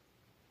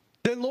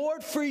 then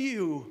Lord, for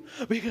you,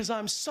 because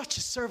I'm such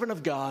a servant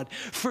of God,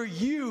 for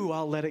you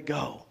I'll let it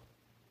go.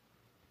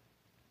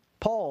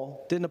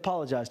 Paul didn't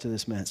apologize to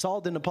this man.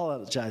 Saul didn't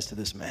apologize to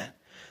this man.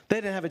 They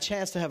didn't have a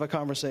chance to have a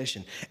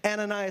conversation.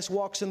 Ananias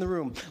walks in the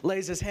room,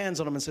 lays his hands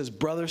on him and says,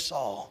 Brother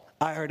Saul,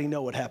 I already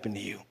know what happened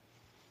to you.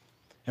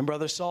 And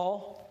Brother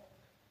Saul,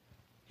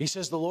 he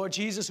says, the Lord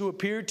Jesus who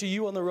appeared to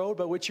you on the road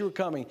by which you were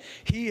coming,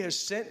 he has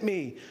sent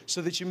me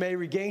so that you may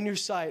regain your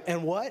sight.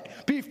 And what?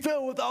 Be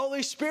filled with the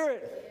Holy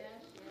Spirit.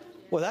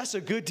 Well, that's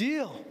a good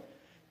deal.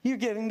 You're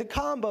getting the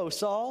combo,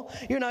 Saul.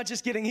 You're not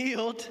just getting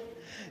healed.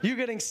 You're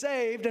getting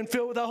saved and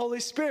filled with the Holy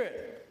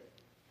Spirit.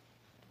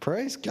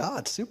 Praise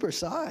God,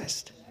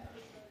 supersized.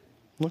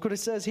 Look what it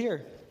says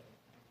here.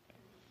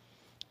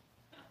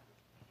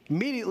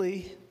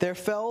 Immediately there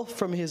fell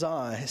from his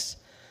eyes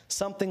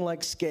something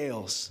like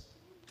scales,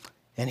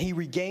 and he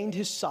regained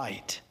his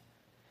sight,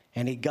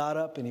 and he got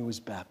up and he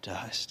was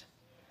baptized.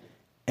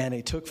 And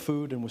he took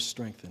food and was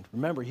strengthened.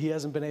 Remember, he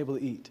hasn't been able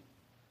to eat.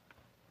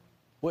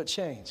 What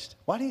changed?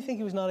 Why do you think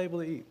he was not able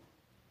to eat?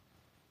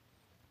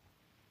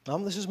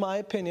 This is my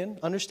opinion.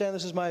 Understand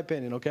this is my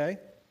opinion, okay?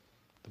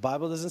 The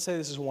Bible doesn't say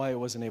this is why he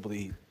wasn't able to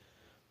eat.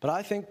 But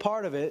I think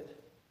part of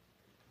it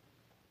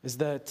is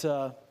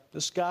that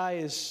this guy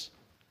is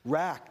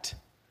racked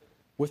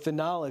with the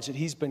knowledge that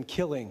he's been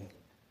killing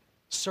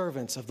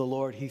servants of the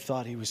Lord he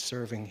thought he was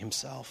serving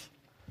himself.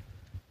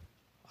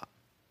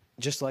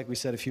 Just like we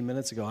said a few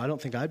minutes ago, I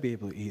don't think I'd be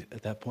able to eat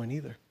at that point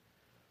either.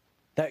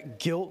 That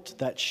guilt,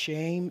 that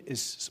shame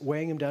is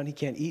weighing him down. He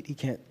can't eat, he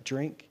can't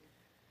drink.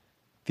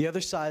 The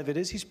other side of it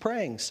is he's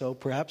praying. So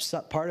perhaps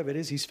part of it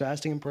is he's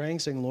fasting and praying,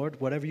 saying, Lord,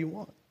 whatever you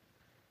want.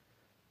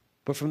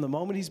 But from the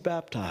moment he's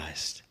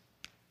baptized,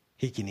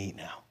 he can eat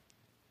now.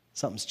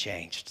 Something's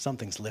changed.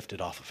 Something's lifted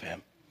off of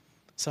him.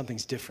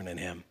 Something's different in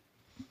him.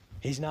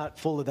 He's not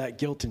full of that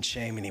guilt and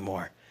shame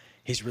anymore.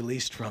 He's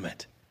released from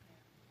it.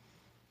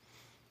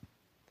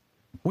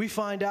 We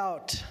find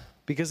out,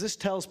 because this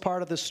tells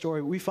part of the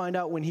story, we find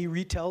out when he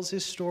retells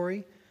his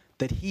story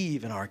that he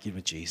even argued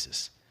with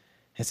Jesus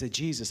and said,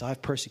 Jesus,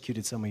 I've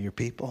persecuted some of your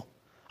people.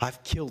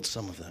 I've killed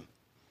some of them.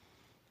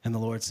 And the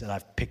Lord said,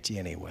 I've picked you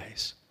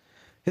anyways.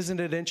 Isn't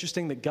it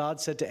interesting that God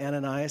said to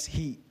Ananias,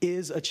 he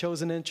is a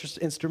chosen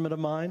instrument of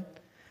mine?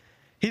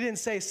 He didn't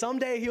say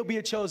someday he'll be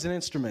a chosen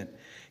instrument.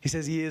 He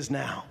says he is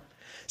now.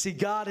 See,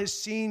 God has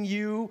seen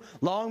you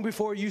long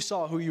before you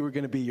saw who you were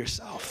going to be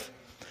yourself.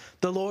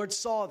 The Lord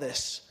saw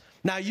this.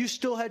 Now, you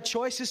still had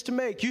choices to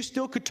make. You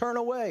still could turn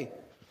away.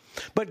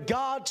 But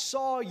God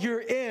saw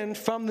your end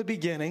from the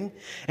beginning,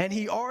 and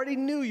he already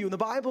knew you. And the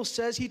Bible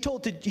says, he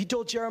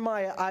told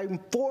Jeremiah, I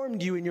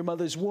formed you in your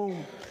mother's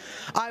womb.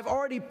 I've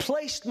already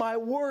placed my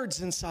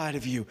words inside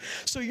of you.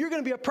 So you're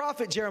going to be a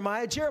prophet,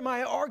 Jeremiah.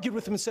 Jeremiah argued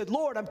with him and said,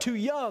 Lord, I'm too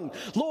young.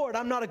 Lord,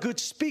 I'm not a good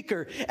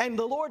speaker. And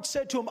the Lord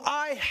said to him,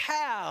 I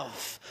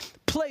have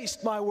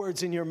placed my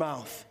words in your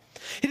mouth.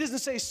 He doesn't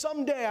say,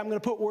 someday I'm going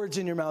to put words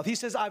in your mouth. He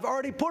says, I've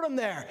already put them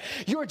there.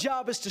 Your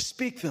job is to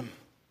speak them.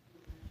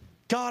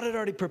 God had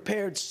already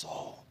prepared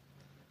Saul.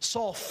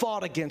 Saul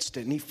fought against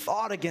it, and he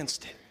fought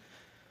against it.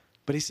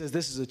 But he says,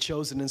 this is a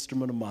chosen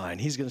instrument of mine.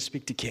 He's going to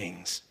speak to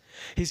kings.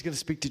 He's going to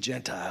speak to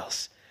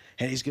Gentiles.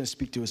 And he's going to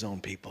speak to his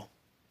own people.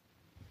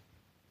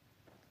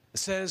 It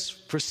says,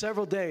 for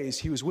several days,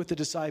 he was with the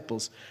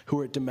disciples who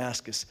were at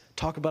Damascus.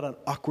 Talk about an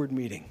awkward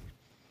meeting.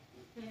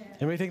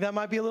 Anybody think that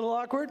might be a little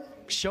awkward?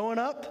 Showing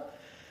up?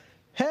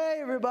 Hey,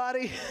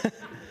 everybody.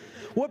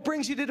 What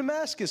brings you to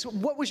Damascus?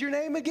 What was your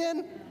name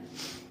again?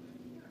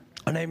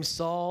 Our name's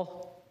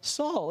Saul.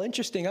 Saul,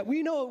 interesting.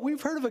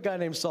 We've heard of a guy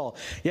named Saul.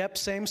 Yep,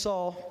 same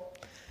Saul.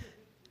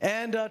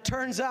 And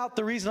turns out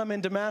the reason I'm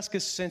in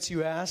Damascus, since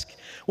you ask,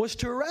 was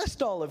to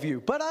arrest all of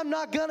you. But I'm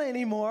not gonna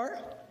anymore.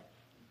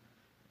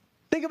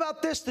 Think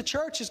about this. The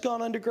church has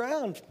gone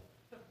underground.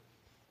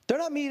 They're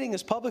not meeting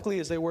as publicly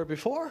as they were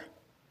before.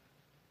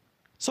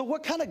 So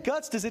what kind of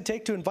guts does it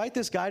take to invite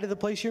this guy to the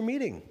place you're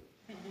meeting?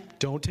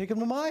 Don't take him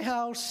to my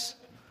house.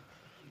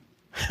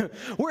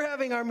 We're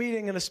having our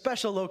meeting in a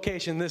special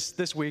location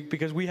this week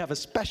because we have a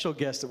special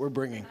guest that we're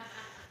bringing.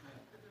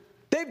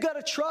 They've got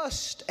to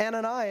trust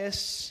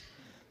Ananias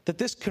that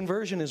this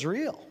conversion is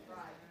real.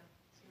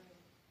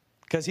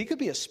 Because he could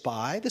be a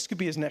spy. This could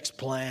be his next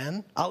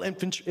plan. I'll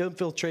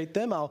infiltrate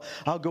them.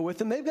 I'll go with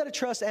them. They've got to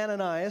trust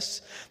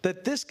Ananias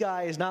that this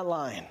guy is not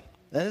lying.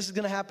 And this is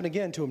going to happen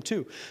again to him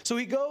too. So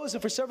he goes,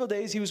 and for several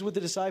days he was with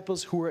the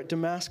disciples who were at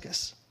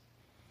Damascus.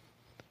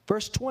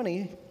 Verse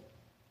 20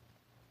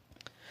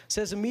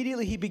 says,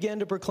 immediately he began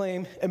to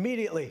proclaim,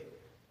 immediately.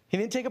 He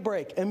didn't take a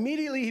break.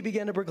 Immediately he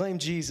began to proclaim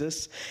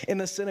Jesus in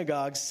the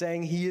synagogues,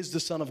 saying he is the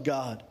Son of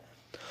God.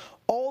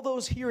 All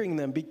those hearing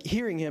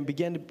him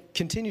began to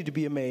continue to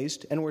be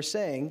amazed and were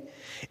saying,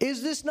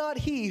 is this not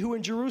he who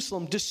in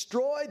Jerusalem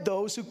destroyed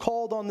those who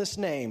called on this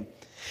name,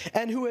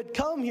 and who had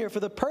come here for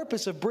the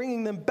purpose of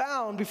bringing them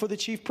bound before the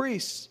chief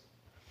priests?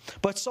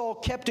 But Saul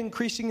kept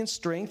increasing in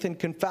strength and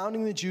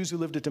confounding the Jews who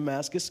lived at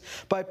Damascus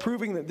by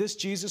proving that this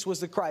Jesus was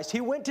the Christ.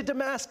 He went to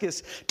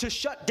Damascus to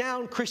shut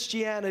down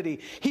Christianity.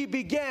 He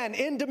began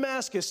in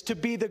Damascus to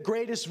be the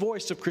greatest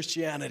voice of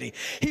Christianity.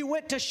 He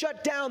went to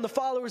shut down the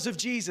followers of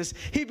Jesus.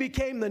 He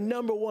became the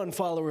number one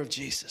follower of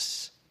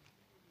Jesus.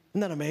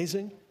 Isn't that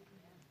amazing?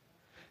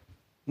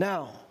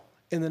 Now,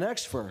 in the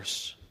next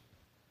verse,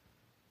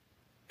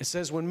 it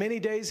says, when many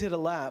days had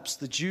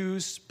elapsed, the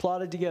Jews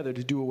plotted together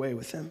to do away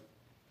with him.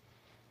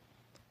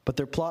 But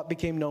their plot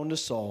became known to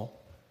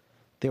Saul.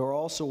 They were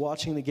also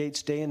watching the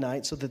gates day and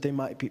night so that they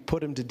might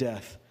put him to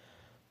death.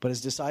 But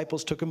his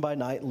disciples took him by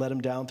night and let him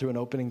down through an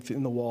opening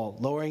in the wall,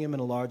 lowering him in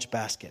a large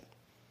basket.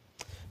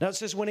 Now it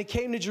says, when he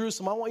came to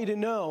Jerusalem, I want you to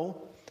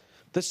know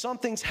that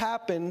something's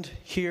happened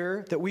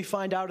here that we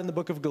find out in the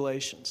book of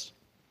Galatians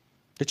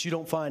that you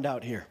don't find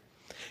out here.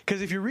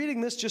 Because if you're reading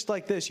this just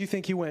like this, you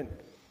think he went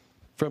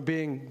from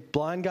being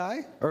blind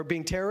guy or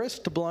being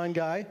terrorist to blind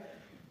guy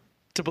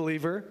to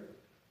believer.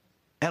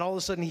 And all of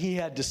a sudden, he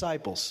had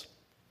disciples.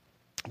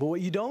 But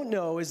what you don't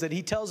know is that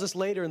he tells us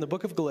later in the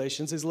book of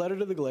Galatians, his letter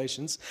to the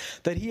Galatians,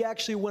 that he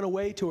actually went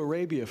away to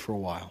Arabia for a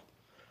while.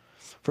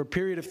 For a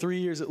period of 3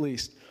 years at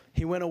least.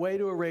 He went away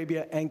to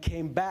Arabia and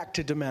came back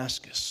to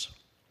Damascus.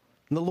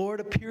 And the Lord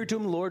appeared to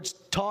him. The Lord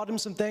taught him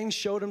some things,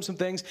 showed him some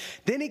things.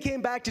 Then he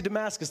came back to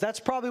Damascus. That's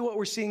probably what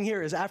we're seeing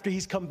here is after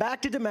he's come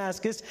back to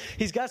Damascus,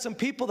 he's got some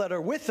people that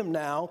are with him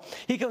now.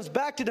 He comes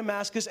back to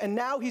Damascus, and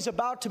now he's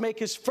about to make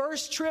his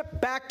first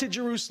trip back to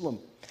Jerusalem.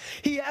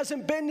 He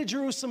hasn't been to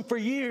Jerusalem for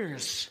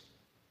years.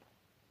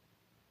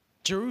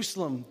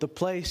 Jerusalem, the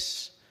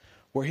place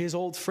where his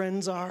old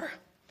friends are.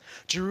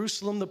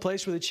 Jerusalem, the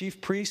place where the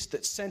chief priest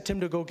that sent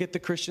him to go get the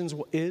Christians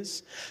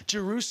is.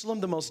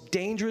 Jerusalem, the most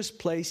dangerous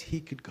place he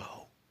could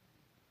go.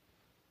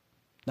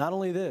 Not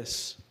only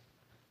this,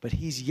 but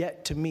he's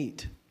yet to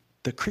meet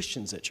the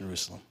Christians at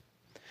Jerusalem.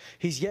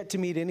 He's yet to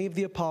meet any of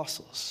the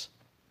apostles.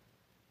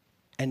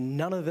 And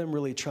none of them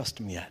really trust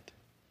him yet.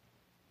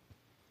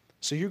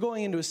 So you're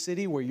going into a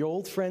city where your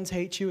old friends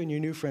hate you and your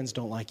new friends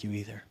don't like you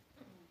either.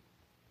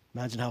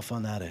 Imagine how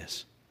fun that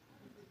is.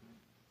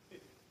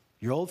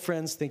 Your old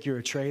friends think you're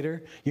a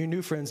traitor. Your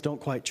new friends don't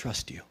quite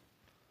trust you.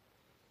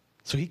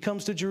 So he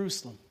comes to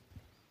Jerusalem.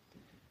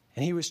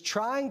 And he was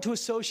trying to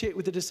associate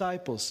with the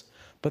disciples,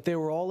 but they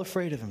were all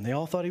afraid of him. They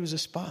all thought he was a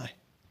spy.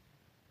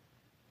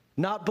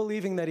 not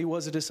believing that he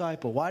was a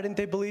disciple. Why didn't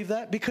they believe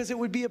that? Because it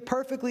would be a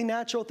perfectly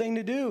natural thing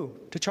to do,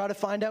 to try to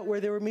find out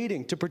where they were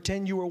meeting, to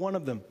pretend you were one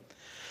of them.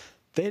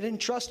 They didn't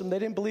trust him. They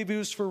didn't believe he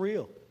was for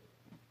real.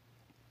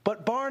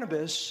 But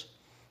Barnabas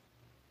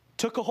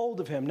took a hold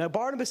of him. Now,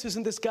 Barnabas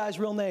isn't this guy's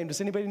real name.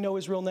 Does anybody know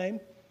his real name?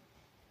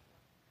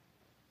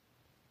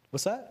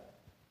 What's that?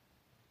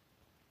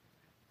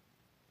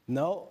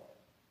 No.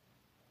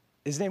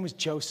 His name was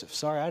Joseph.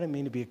 Sorry, I didn't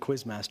mean to be a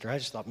quiz master. I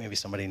just thought maybe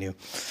somebody knew.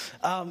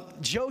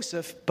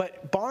 Joseph,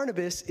 but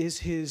Barnabas is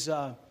his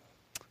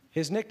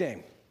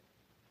nickname.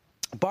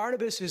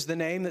 Barnabas is the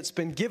name that's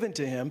been given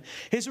to him.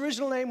 His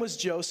original name was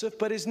Joseph,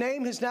 but his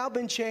name has now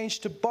been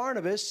changed to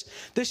Barnabas.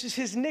 This is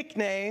his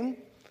nickname.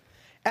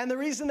 And the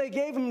reason they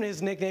gave him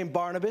his nickname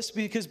Barnabas,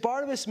 because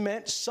Barnabas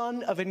meant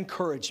son of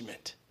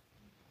encouragement.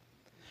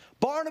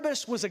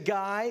 Barnabas was a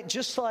guy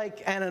just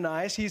like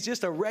Ananias. He's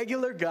just a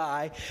regular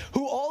guy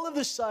who all of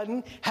a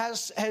sudden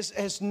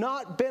has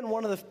not been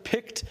one of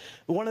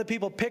the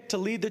people picked to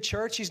lead the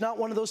church. He's not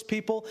one of those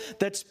people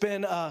that's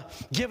been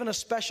given a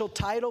special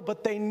title,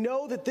 but they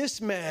know that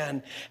this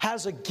man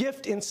has a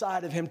gift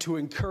inside of him to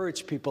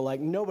encourage people like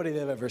nobody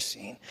they've ever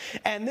seen.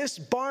 And this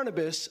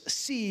Barnabas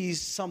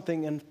sees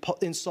something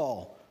in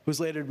Saul, who's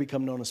later to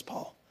become known as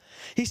Paul.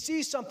 He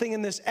sees something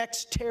in this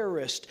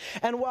ex-terrorist.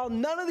 And while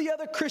none of the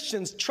other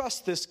Christians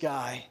trust this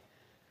guy,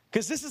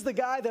 because this is the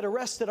guy that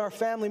arrested our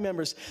family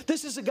members,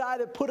 this is the guy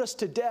that put us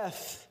to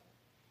death,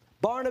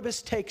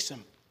 Barnabas takes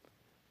him.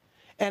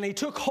 And he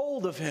took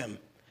hold of him.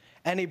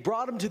 And he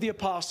brought him to the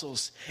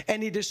apostles.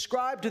 And he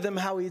described to them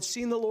how he had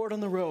seen the Lord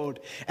on the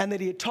road. And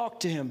that he had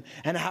talked to him.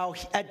 And how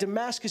at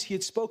Damascus he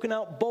had spoken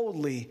out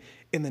boldly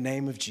in the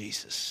name of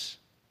Jesus.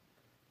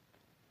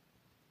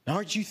 Now,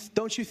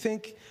 don't you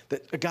think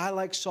that a guy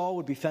like Saul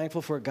would be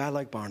thankful for a guy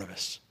like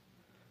Barnabas?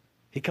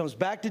 He comes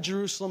back to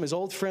Jerusalem. His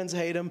old friends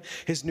hate him.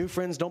 His new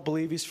friends don't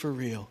believe he's for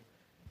real.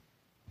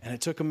 And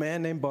it took a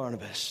man named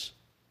Barnabas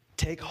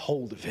to take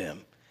hold of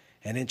him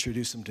and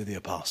introduce him to the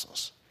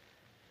apostles.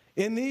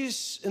 In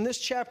this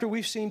chapter,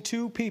 we've seen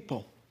two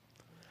people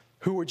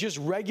who were just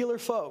regular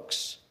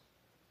folks.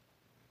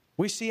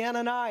 We see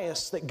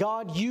Ananias that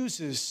God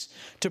uses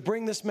to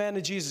bring this man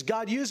to Jesus.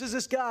 God uses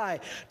this guy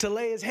to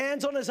lay his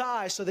hands on his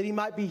eyes so that he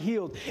might be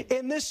healed.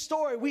 In this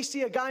story, we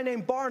see a guy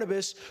named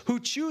Barnabas who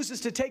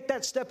chooses to take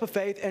that step of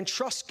faith and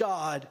trust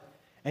God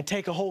and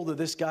take a hold of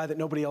this guy that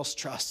nobody else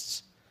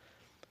trusts.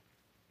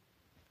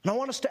 And I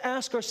want us to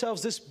ask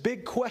ourselves this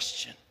big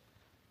question.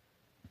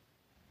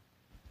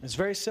 It's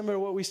very similar to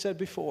what we said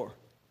before.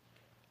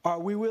 Are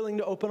we willing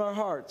to open our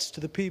hearts to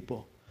the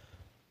people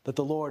that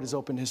the Lord has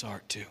opened his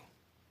heart to?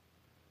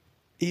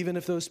 Even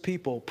if those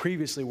people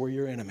previously were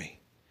your enemy.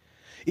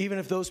 Even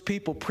if those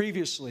people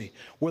previously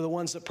were the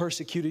ones that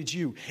persecuted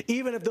you.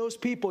 Even if those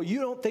people you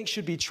don't think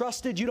should be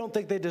trusted, you don't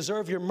think they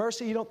deserve your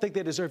mercy, you don't think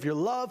they deserve your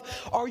love,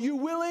 are you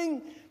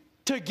willing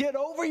to get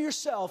over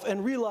yourself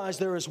and realize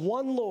there is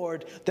one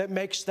Lord that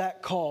makes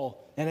that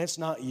call, and it's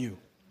not you?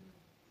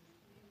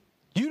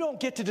 You don't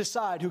get to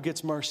decide who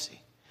gets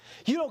mercy.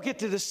 You don't get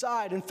to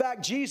decide. In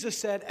fact, Jesus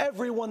said,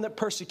 everyone that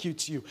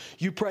persecutes you,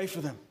 you pray for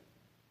them.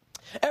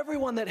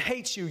 Everyone that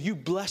hates you, you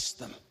bless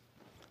them.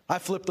 I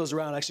flip those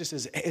around. Actually,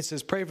 it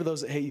says, pray for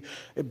those that hate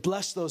you.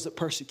 Bless those that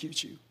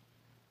persecute you.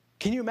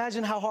 Can you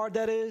imagine how hard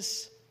that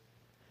is?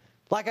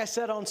 Like I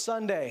said on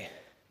Sunday,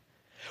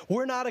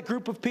 we're not a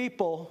group of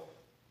people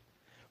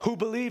who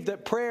believe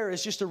that prayer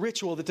is just a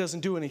ritual that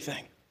doesn't do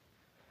anything.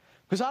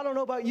 Because I don't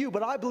know about you,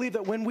 but I believe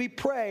that when we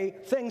pray,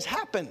 things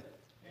happen.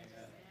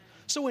 Amen.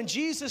 So when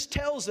Jesus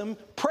tells them,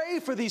 pray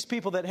for these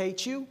people that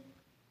hate you,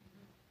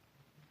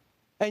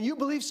 and you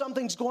believe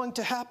something's going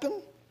to happen,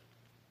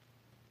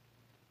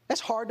 it's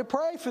hard to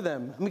pray for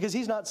them. Because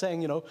he's not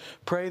saying,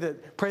 pray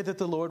that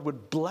the Lord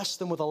would bless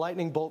them with a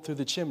lightning bolt through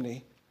the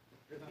chimney.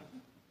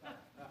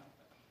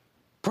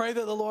 Pray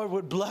that the Lord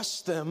would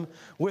bless them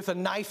with a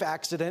knife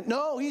accident.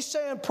 No, he's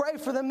saying pray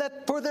for them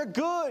for their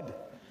good.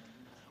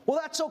 Well,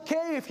 that's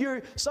okay if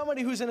you're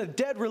somebody who's in a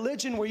dead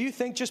religion where you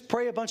think just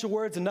pray a bunch of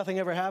words and nothing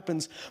ever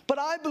happens. But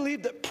I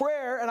believe that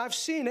prayer, and I've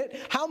seen it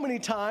how many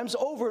times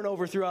over and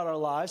over throughout our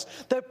lives,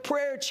 that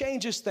prayer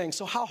changes things.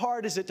 So how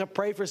hard is it to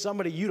pray for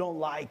somebody you don't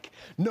like,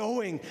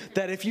 knowing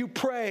that if you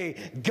pray,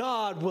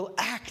 God will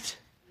act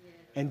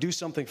and do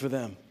something for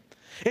them?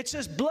 It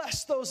says,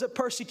 bless those that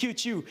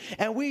persecute you.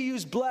 And we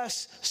use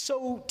bless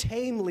so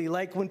tamely,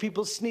 like when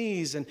people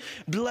sneeze and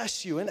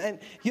bless you. And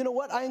you know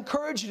what? I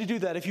encourage you to do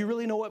that if you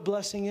really know what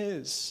blessing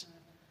is.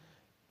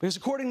 Because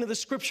according to the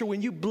scripture,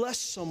 when you bless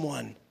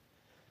someone,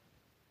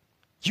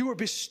 you are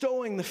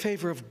bestowing the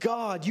favor of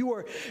God.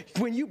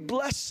 When you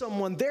bless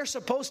someone, they're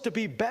supposed to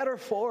be better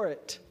for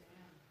it.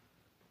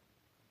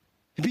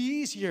 It'd be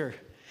easier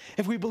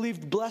if we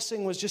believed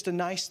blessing was just a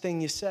nice thing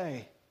you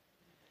say.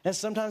 And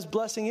sometimes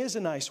blessing is a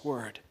nice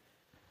word.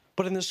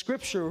 But in the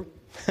scripture,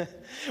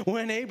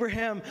 when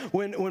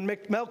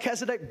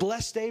Melchizedek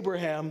blessed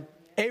Abraham,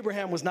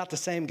 Abraham was not the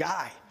same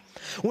guy.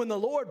 When the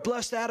Lord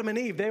blessed Adam and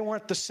Eve, they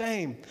weren't the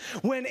same.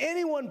 When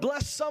anyone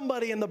blessed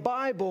somebody in the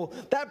Bible,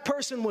 that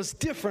person was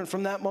different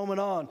from that moment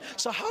on.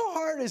 So how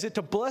hard is it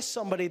to bless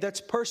somebody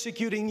that's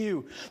persecuting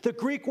you? The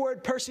Greek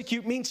word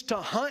persecute means to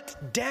hunt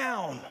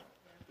down.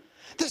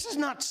 This is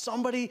not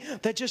somebody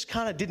that just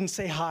kind of didn't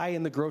say hi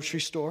in the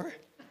grocery store.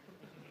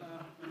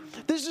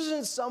 This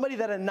isn't somebody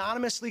that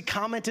anonymously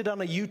commented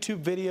on a YouTube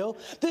video.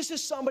 This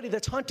is somebody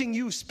that's hunting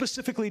you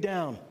specifically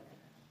down.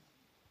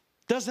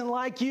 Doesn't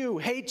like you,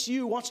 hates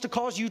you, wants to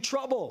cause you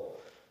trouble.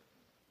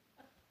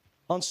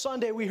 On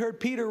Sunday, we heard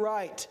Peter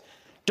write,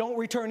 don't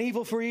return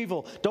evil for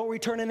evil. Don't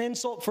return an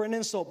insult for an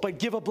insult, but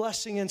give a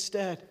blessing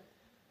instead.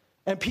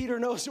 And Peter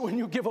knows that when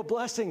you give a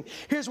blessing,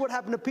 here's what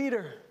happened to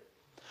Peter.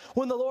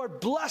 When the Lord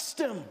blessed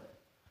him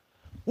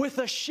with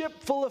a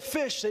ship full of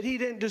fish that he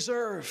didn't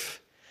deserve,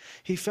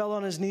 he fell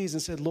on his knees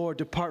and said, Lord,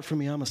 depart from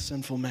me, I'm a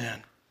sinful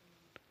man.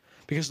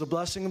 Because the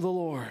blessing of the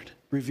Lord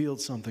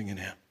revealed something in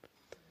him.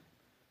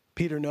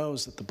 Peter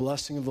knows that the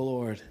blessing of the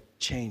Lord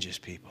changes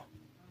people.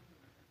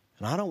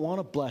 And I don't want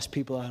to bless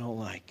people I don't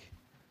like.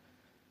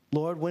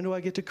 Lord, when do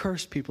I get to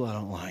curse people I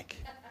don't like?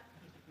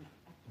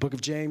 The book of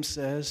James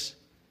says,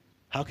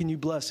 how can you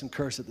bless and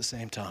curse at the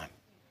same time?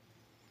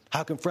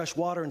 How can fresh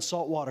water and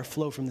salt water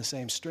flow from the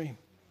same stream?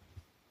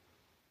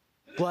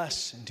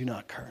 Bless and do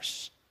not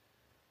curse.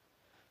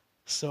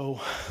 So,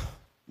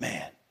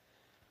 man,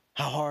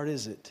 how hard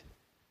is it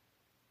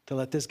to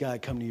let this guy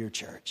come to your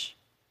church?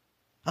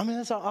 I mean,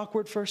 that's an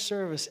awkward first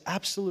service.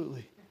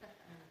 Absolutely.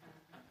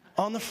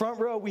 On the front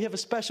row, we have a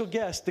special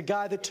guest, the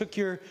guy that took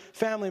your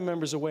family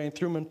members away and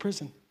threw them in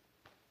prison.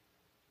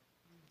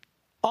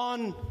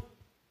 On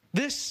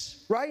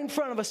this, right in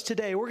front of us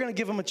today, we're going to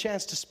give him a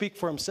chance to speak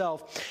for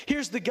himself.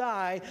 Here's the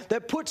guy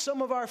that put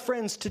some of our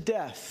friends to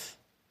death.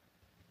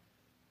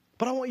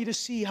 But I want you to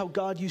see how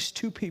God used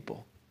two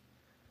people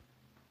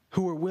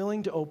who were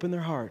willing to open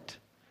their heart,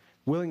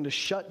 willing to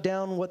shut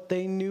down what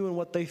they knew and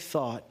what they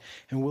thought,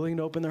 and willing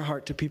to open their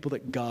heart to people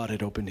that God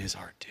had opened his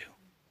heart to.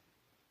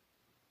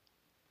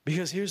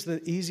 Because here's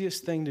the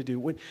easiest thing to do.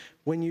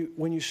 When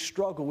you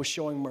struggle with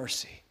showing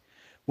mercy,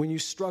 when you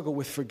struggle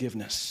with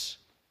forgiveness,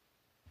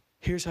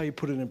 here's how you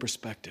put it in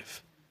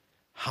perspective.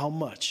 How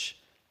much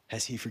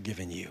has he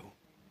forgiven you?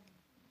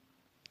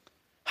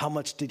 How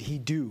much did he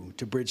do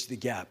to bridge the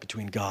gap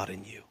between God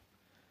and you?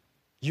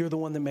 You're the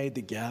one that made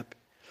the gap.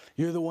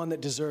 You're the one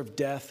that deserved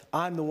death.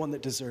 I'm the one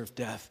that deserved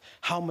death.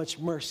 How much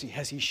mercy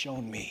has he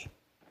shown me?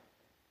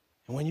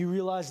 And when you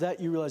realize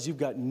that, you realize you've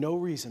got no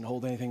reason to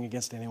hold anything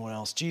against anyone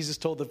else. Jesus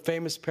told the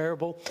famous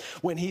parable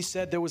when he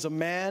said there was a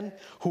man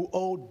who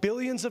owed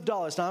billions of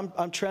dollars. Now,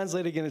 I'm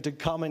translating it into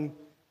common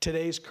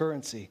today's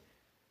currency.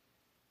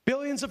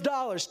 Billions of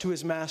dollars to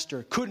his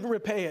master. Couldn't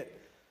repay it.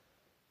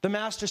 The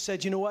master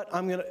said, you know what?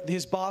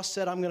 His boss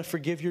said, I'm going to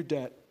forgive your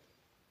debt.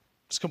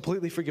 It's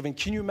completely forgiven.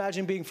 Can you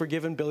imagine being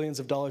forgiven billions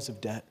of dollars of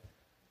debt?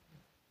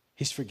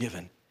 He's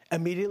forgiven.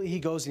 Immediately he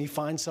goes and he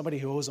finds somebody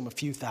who owes him a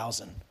few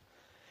thousand.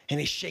 And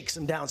he shakes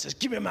him down and says,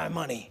 give me my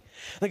money.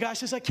 The guy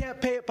says, I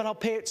can't pay it, but I'll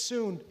pay it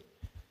soon.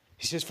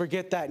 He says,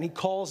 forget that. And he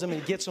calls him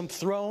and gets him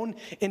thrown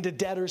into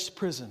debtor's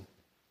prison.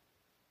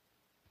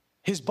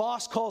 His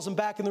boss calls him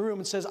back in the room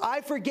and says,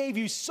 I forgave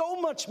you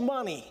so much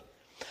money.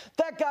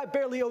 That guy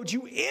barely owed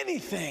you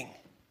anything.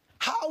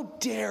 How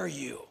dare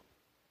you?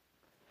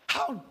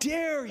 How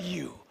dare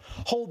you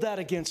hold that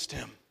against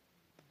him?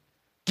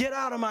 Get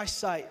out of my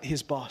sight,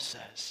 his boss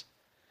says.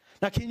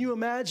 Now, can you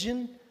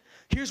imagine?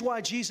 Here's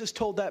why Jesus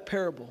told that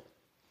parable.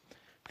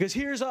 Because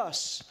here's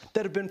us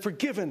that have been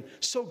forgiven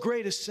so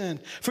great a sin,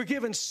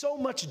 forgiven so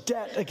much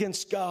debt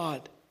against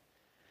God.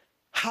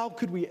 How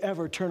could we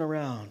ever turn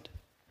around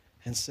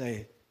and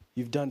say,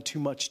 you've done too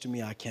much to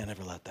me, I can't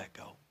ever let that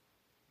go?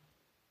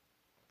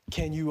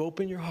 Can you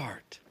open your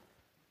heart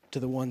to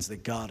the ones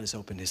that God has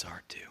opened his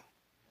heart to?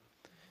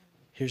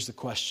 Here's the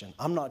question.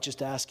 I'm not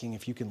just asking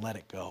if you can let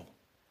it go.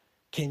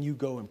 Can you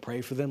go and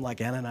pray for them like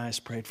Ananias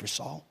prayed for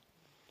Saul?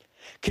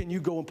 Can you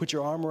go and put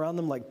your arm around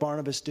them like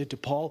Barnabas did to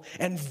Paul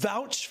and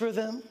vouch for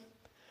them?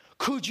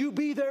 Could you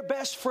be their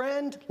best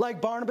friend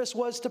like Barnabas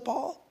was to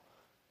Paul?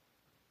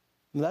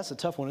 That's a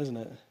tough one,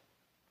 isn't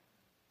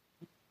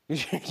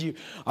it?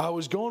 I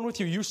was going with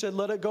you. You said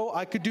let it go.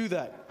 I could do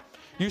that.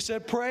 You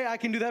said pray. I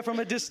can do that from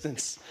a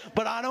distance.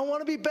 But I don't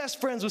want to be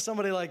best friends with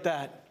somebody like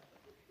that.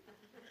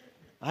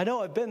 I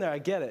know. I've been there. I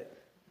get it.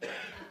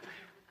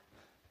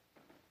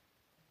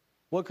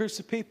 What groups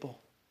of people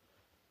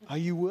are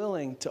you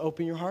willing to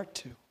open your heart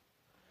to?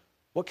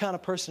 What kind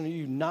of person are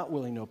you not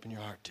willing to open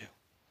your heart to?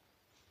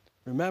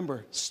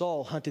 Remember,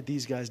 Saul hunted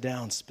these guys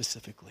down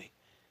specifically,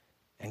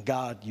 and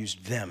God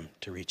used them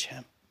to reach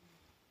him.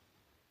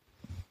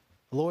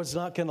 The Lord's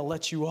not going to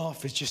let you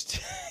off. It's just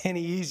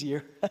any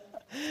easier.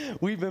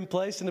 We've been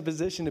placed in a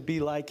position to be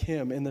like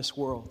him in this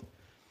world.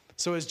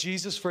 So as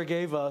Jesus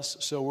forgave us,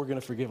 so we're going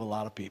to forgive a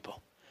lot of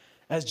people.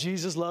 As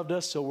Jesus loved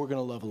us, so we're going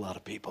to love a lot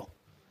of people.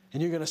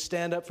 And you're going to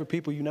stand up for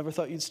people you never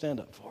thought you'd stand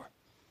up for.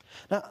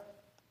 Now,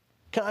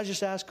 can I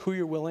just ask who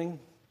you're willing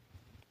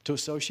to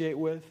associate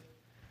with?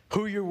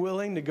 Who you're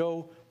willing to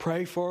go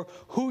pray for?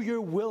 Who you're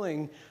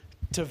willing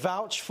to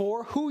vouch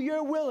for, who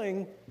you're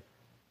willing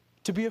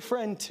to be a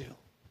friend to,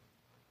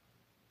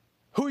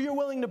 who you're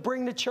willing to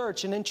bring to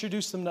church and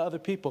introduce them to other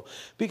people.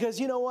 Because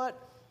you know what?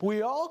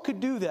 We all could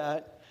do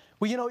that.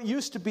 Well, it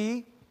used to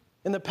be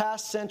in the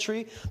past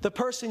century, the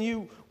person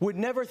you would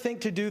never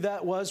think to do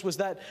that was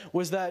that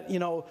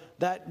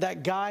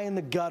guy in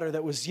the gutter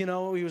that was, he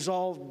was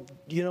all,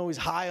 he's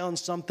high on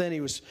something.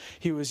 He was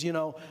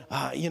a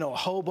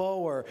hobo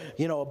or,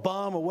 a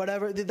bum or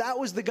whatever. That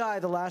was the guy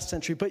the last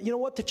century. But you know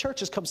what? The church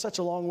has come such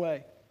a long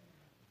way.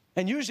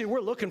 And usually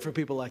we're looking for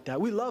people like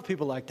that. We love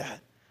people like that.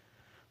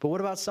 But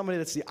what about somebody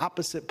that's the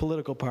opposite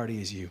political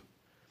party as you?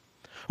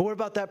 Or what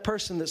about that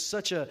person that's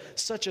such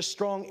a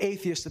strong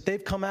atheist that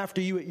they've come after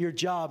you at your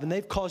job and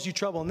they've caused you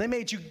trouble and they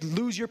made you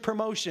lose your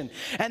promotion?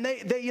 And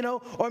they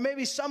or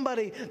maybe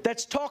somebody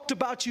that's talked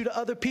about you to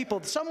other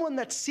people, someone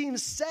that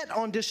seems set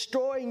on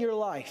destroying your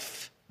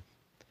life.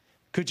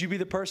 Could you be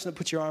the person that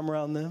puts your arm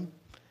around them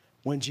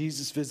when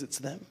Jesus visits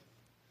them?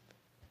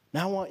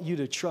 Now I want you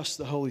to trust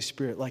the Holy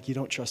Spirit like you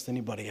don't trust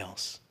anybody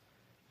else.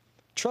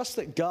 Trust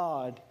that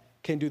God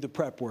can do the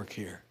prep work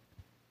here.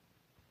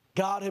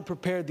 God had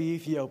prepared the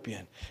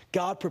Ethiopian.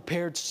 God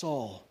prepared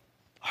Saul.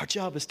 Our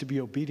job is to be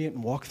obedient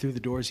and walk through the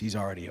doors he's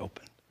already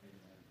opened.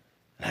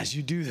 And as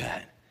you do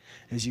that,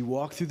 as you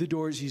walk through the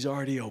doors he's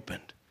already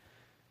opened,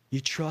 you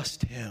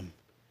trust him.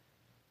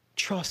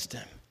 Trust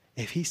him.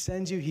 If he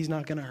sends you, he's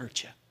not going to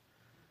hurt you.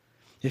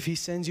 If he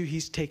sends you,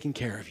 he's taking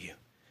care of you.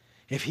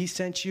 If he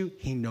sent you,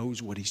 he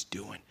knows what he's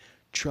doing.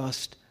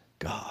 Trust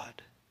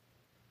God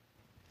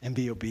and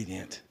be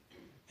obedient.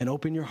 And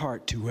open your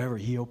heart to whoever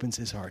he opens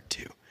his heart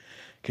to.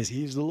 Because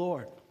he's the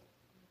Lord.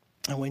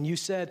 And when you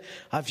said,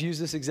 I've used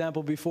this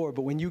example before,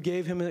 but when you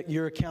gave him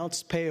your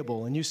accounts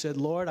payable and you said,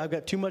 Lord, I've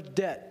got too much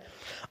debt.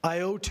 I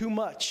owe too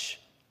much.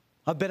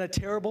 I've been a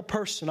terrible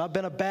person. I've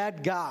been a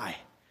bad guy.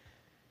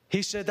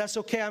 He said, that's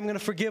okay. I'm going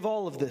to forgive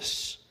all of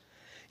this.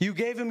 You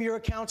gave him your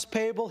accounts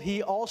payable.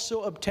 He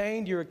also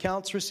obtained your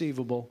accounts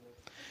receivable.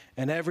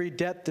 And every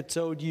debt that's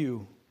owed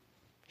you,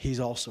 he's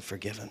also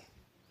forgiven.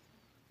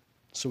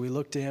 So we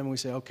look to him and we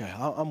say, okay,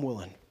 I'm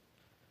willing.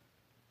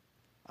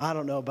 I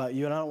don't know about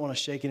you, and I don't want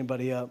to shake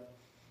anybody up.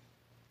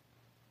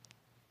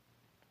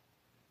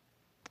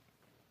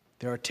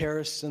 There are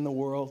terrorists in the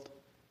world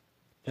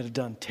that have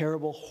done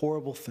terrible,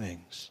 horrible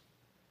things.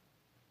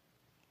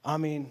 I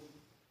mean,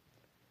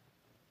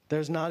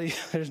 there's not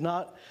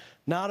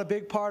a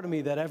big part of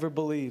me that ever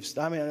believes.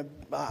 I mean,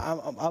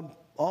 I'm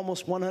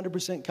almost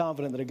 100%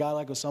 confident that a guy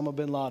like Osama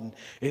bin Laden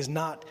is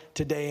not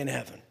today in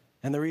heaven.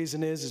 And the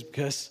reason is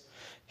because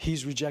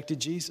he's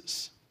rejected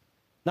Jesus.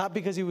 Not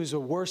because he was a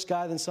worse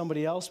guy than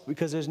somebody else,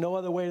 because there's no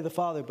other way to the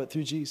Father but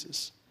through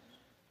Jesus.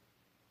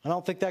 I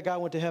don't think that guy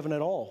went to heaven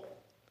at all.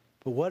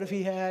 But what if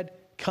he had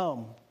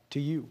come to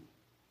you?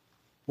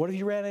 What if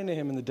you ran into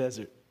him in the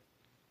desert?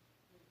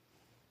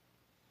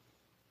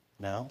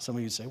 Now, some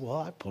of you say, well,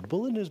 I put a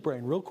bullet in his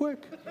brain real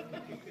quick.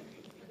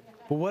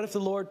 But what if the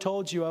Lord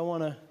told you, I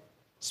want to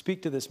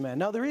speak to this man?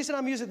 Now, the reason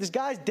I'm using, this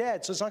guy's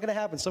dead, so it's not going to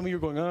happen. Some of you are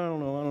going, I don't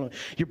know.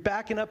 You're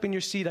backing up in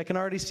your seat. I can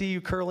already see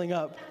you curling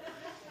up.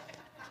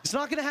 It's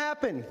not going to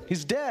happen.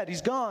 He's dead.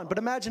 He's gone. But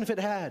imagine if it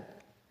had.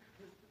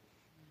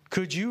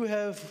 Could you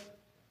have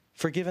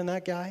forgiven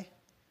that guy?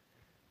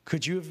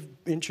 Could you have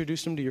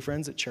introduced him to your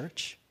friends at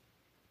church?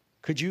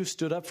 Could you have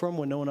stood up for him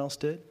when no one else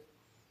did?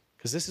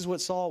 Because this is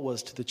what Saul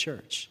was to the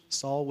church.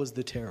 Saul was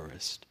the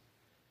terrorist.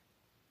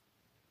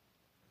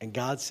 And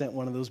God sent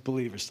one of those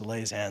believers to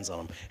lay his hands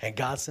on him. And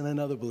God sent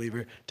another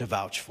believer to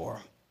vouch for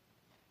him.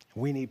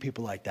 We need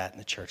people like that in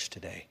the church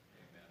today.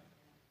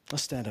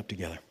 Let's stand up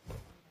together.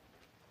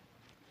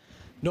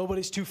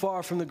 Nobody's too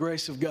far from the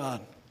grace of God.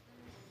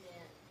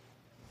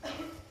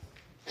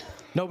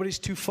 Nobody's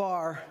too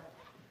far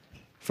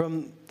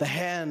from the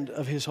hand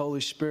of his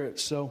Holy Spirit.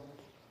 So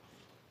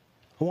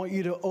I want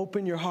you to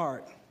open your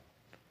heart.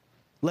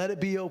 Let it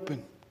be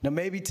open. Now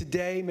maybe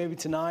today, maybe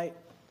tonight,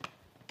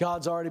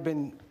 God's already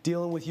been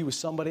dealing with you with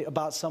somebody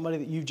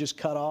that you've just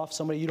cut off,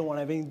 somebody you don't want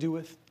to have anything to do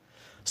with,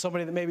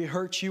 somebody that maybe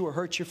hurt you or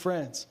hurt your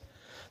friends.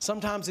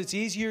 Sometimes it's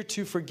easier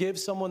to forgive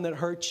someone that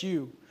hurts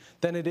you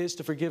than it is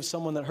to forgive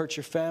someone that hurts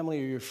your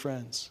family or your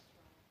friends.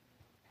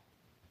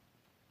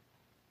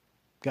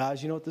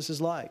 Guys, you know what this is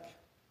like.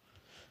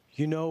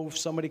 You know if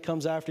somebody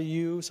comes after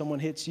you, someone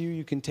hits you,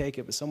 you can take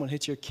it. But someone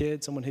hits your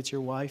kid, someone hits your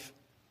wife,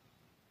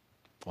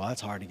 well,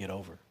 that's hard to get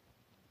over.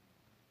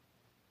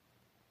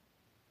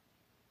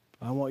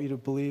 I want you to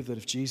believe that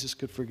if Jesus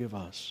could forgive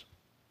us,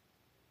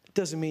 it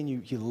doesn't mean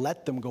you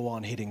let them go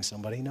on hitting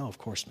somebody. No, of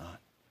course not.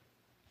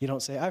 You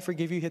don't say, I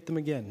forgive you, hit them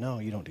again. No,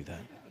 you don't do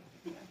that.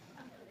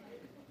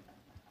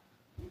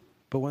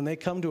 But when they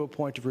come to a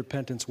point of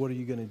repentance, what are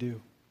you going to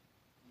do?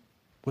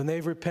 When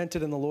they've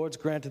repented and the Lord's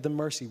granted them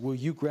mercy, will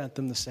you grant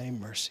them the same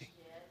mercy?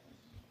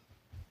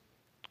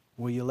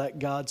 Will you let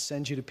God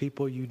send you to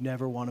people you'd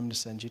never want him to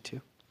send you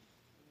to?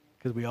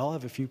 Because we all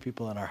have a few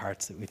people in our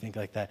hearts that we think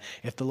like that.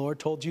 If the Lord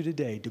told you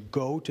today to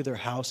go to their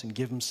house and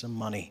give them some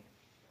money,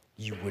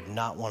 you would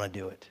not want to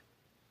do it.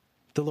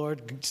 If the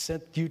Lord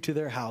sent you to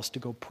their house to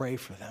go pray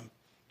for them,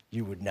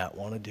 you would not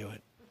want to do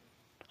it.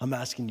 I'm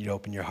asking you to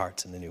open your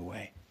hearts in a new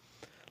way.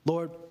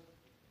 Lord,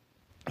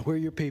 we're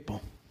your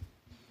people.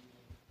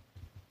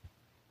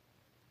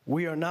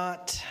 We are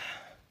not,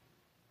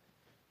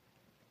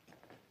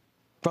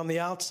 from the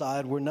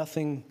outside, we're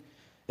nothing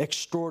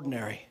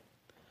extraordinary.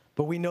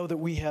 But we know that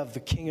we have the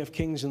King of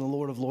Kings and the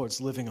Lord of Lords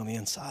living on the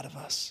inside of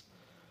us.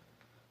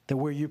 That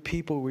we're your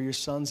people, we're your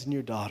sons and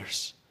your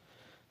daughters.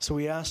 So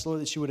we ask, Lord,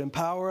 that you would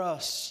empower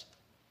us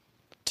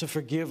to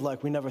forgive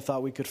like we never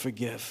thought we could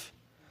forgive.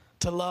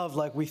 To love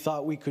like we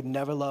thought we could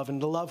never love.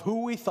 And to love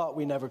who we thought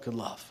we never could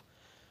love.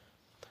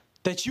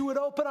 That you would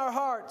open our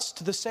hearts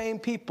to the same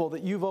people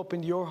that you've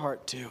opened your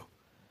heart to.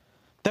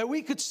 That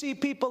we could see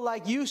people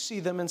like you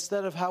see them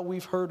instead of how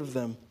we've heard of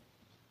them.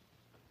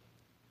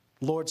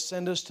 Lord,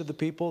 send us to the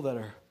people that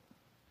are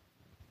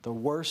the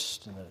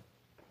worst and the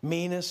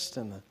meanest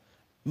and the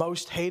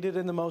most hated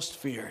and the most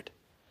feared.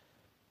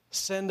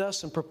 Send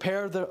us and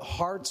prepare their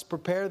hearts,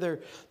 prepare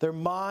their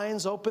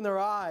minds, open their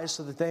eyes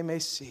so that they may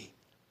see.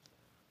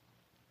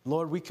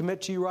 Lord, we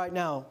commit to you right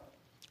now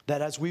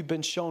that as we've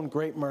been shown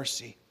great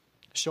mercy,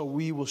 so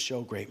we will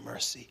show great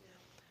mercy.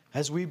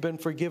 As we've been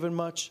forgiven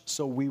much,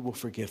 so we will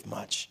forgive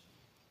much.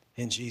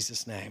 In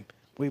Jesus' name.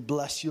 We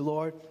bless you,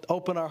 Lord.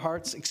 Open our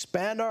hearts,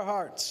 expand our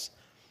hearts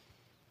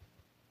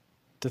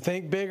to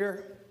think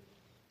bigger,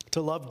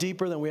 to love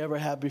deeper than we ever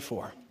have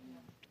before.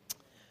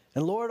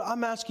 And Lord,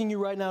 I'm asking you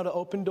right now to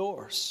open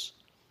doors.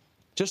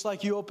 Just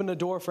like you opened a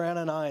door for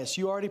Ananias.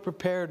 You already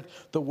prepared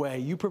the way.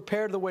 You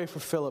prepared the way for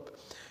Philip.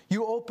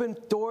 You opened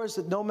doors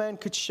that no man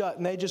could shut,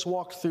 and they just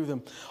walked through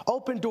them.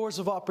 Open doors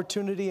of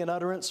opportunity and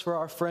utterance for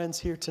our friends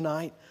here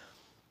tonight.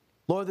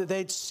 Lord, that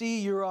they'd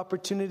see your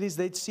opportunities,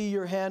 they'd see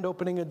your hand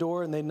opening a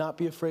door, and they'd not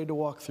be afraid to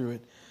walk through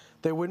it.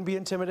 They wouldn't be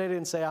intimidated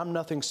and say, I'm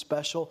nothing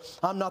special.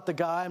 I'm not the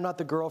guy, I'm not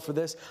the girl for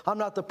this. I'm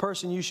not the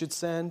person you should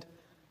send.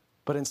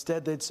 But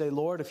instead they'd say,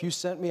 Lord, if you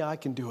sent me, I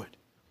can do it.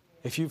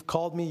 If you've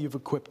called me, you've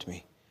equipped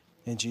me.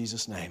 In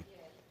Jesus' name.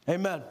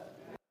 Amen.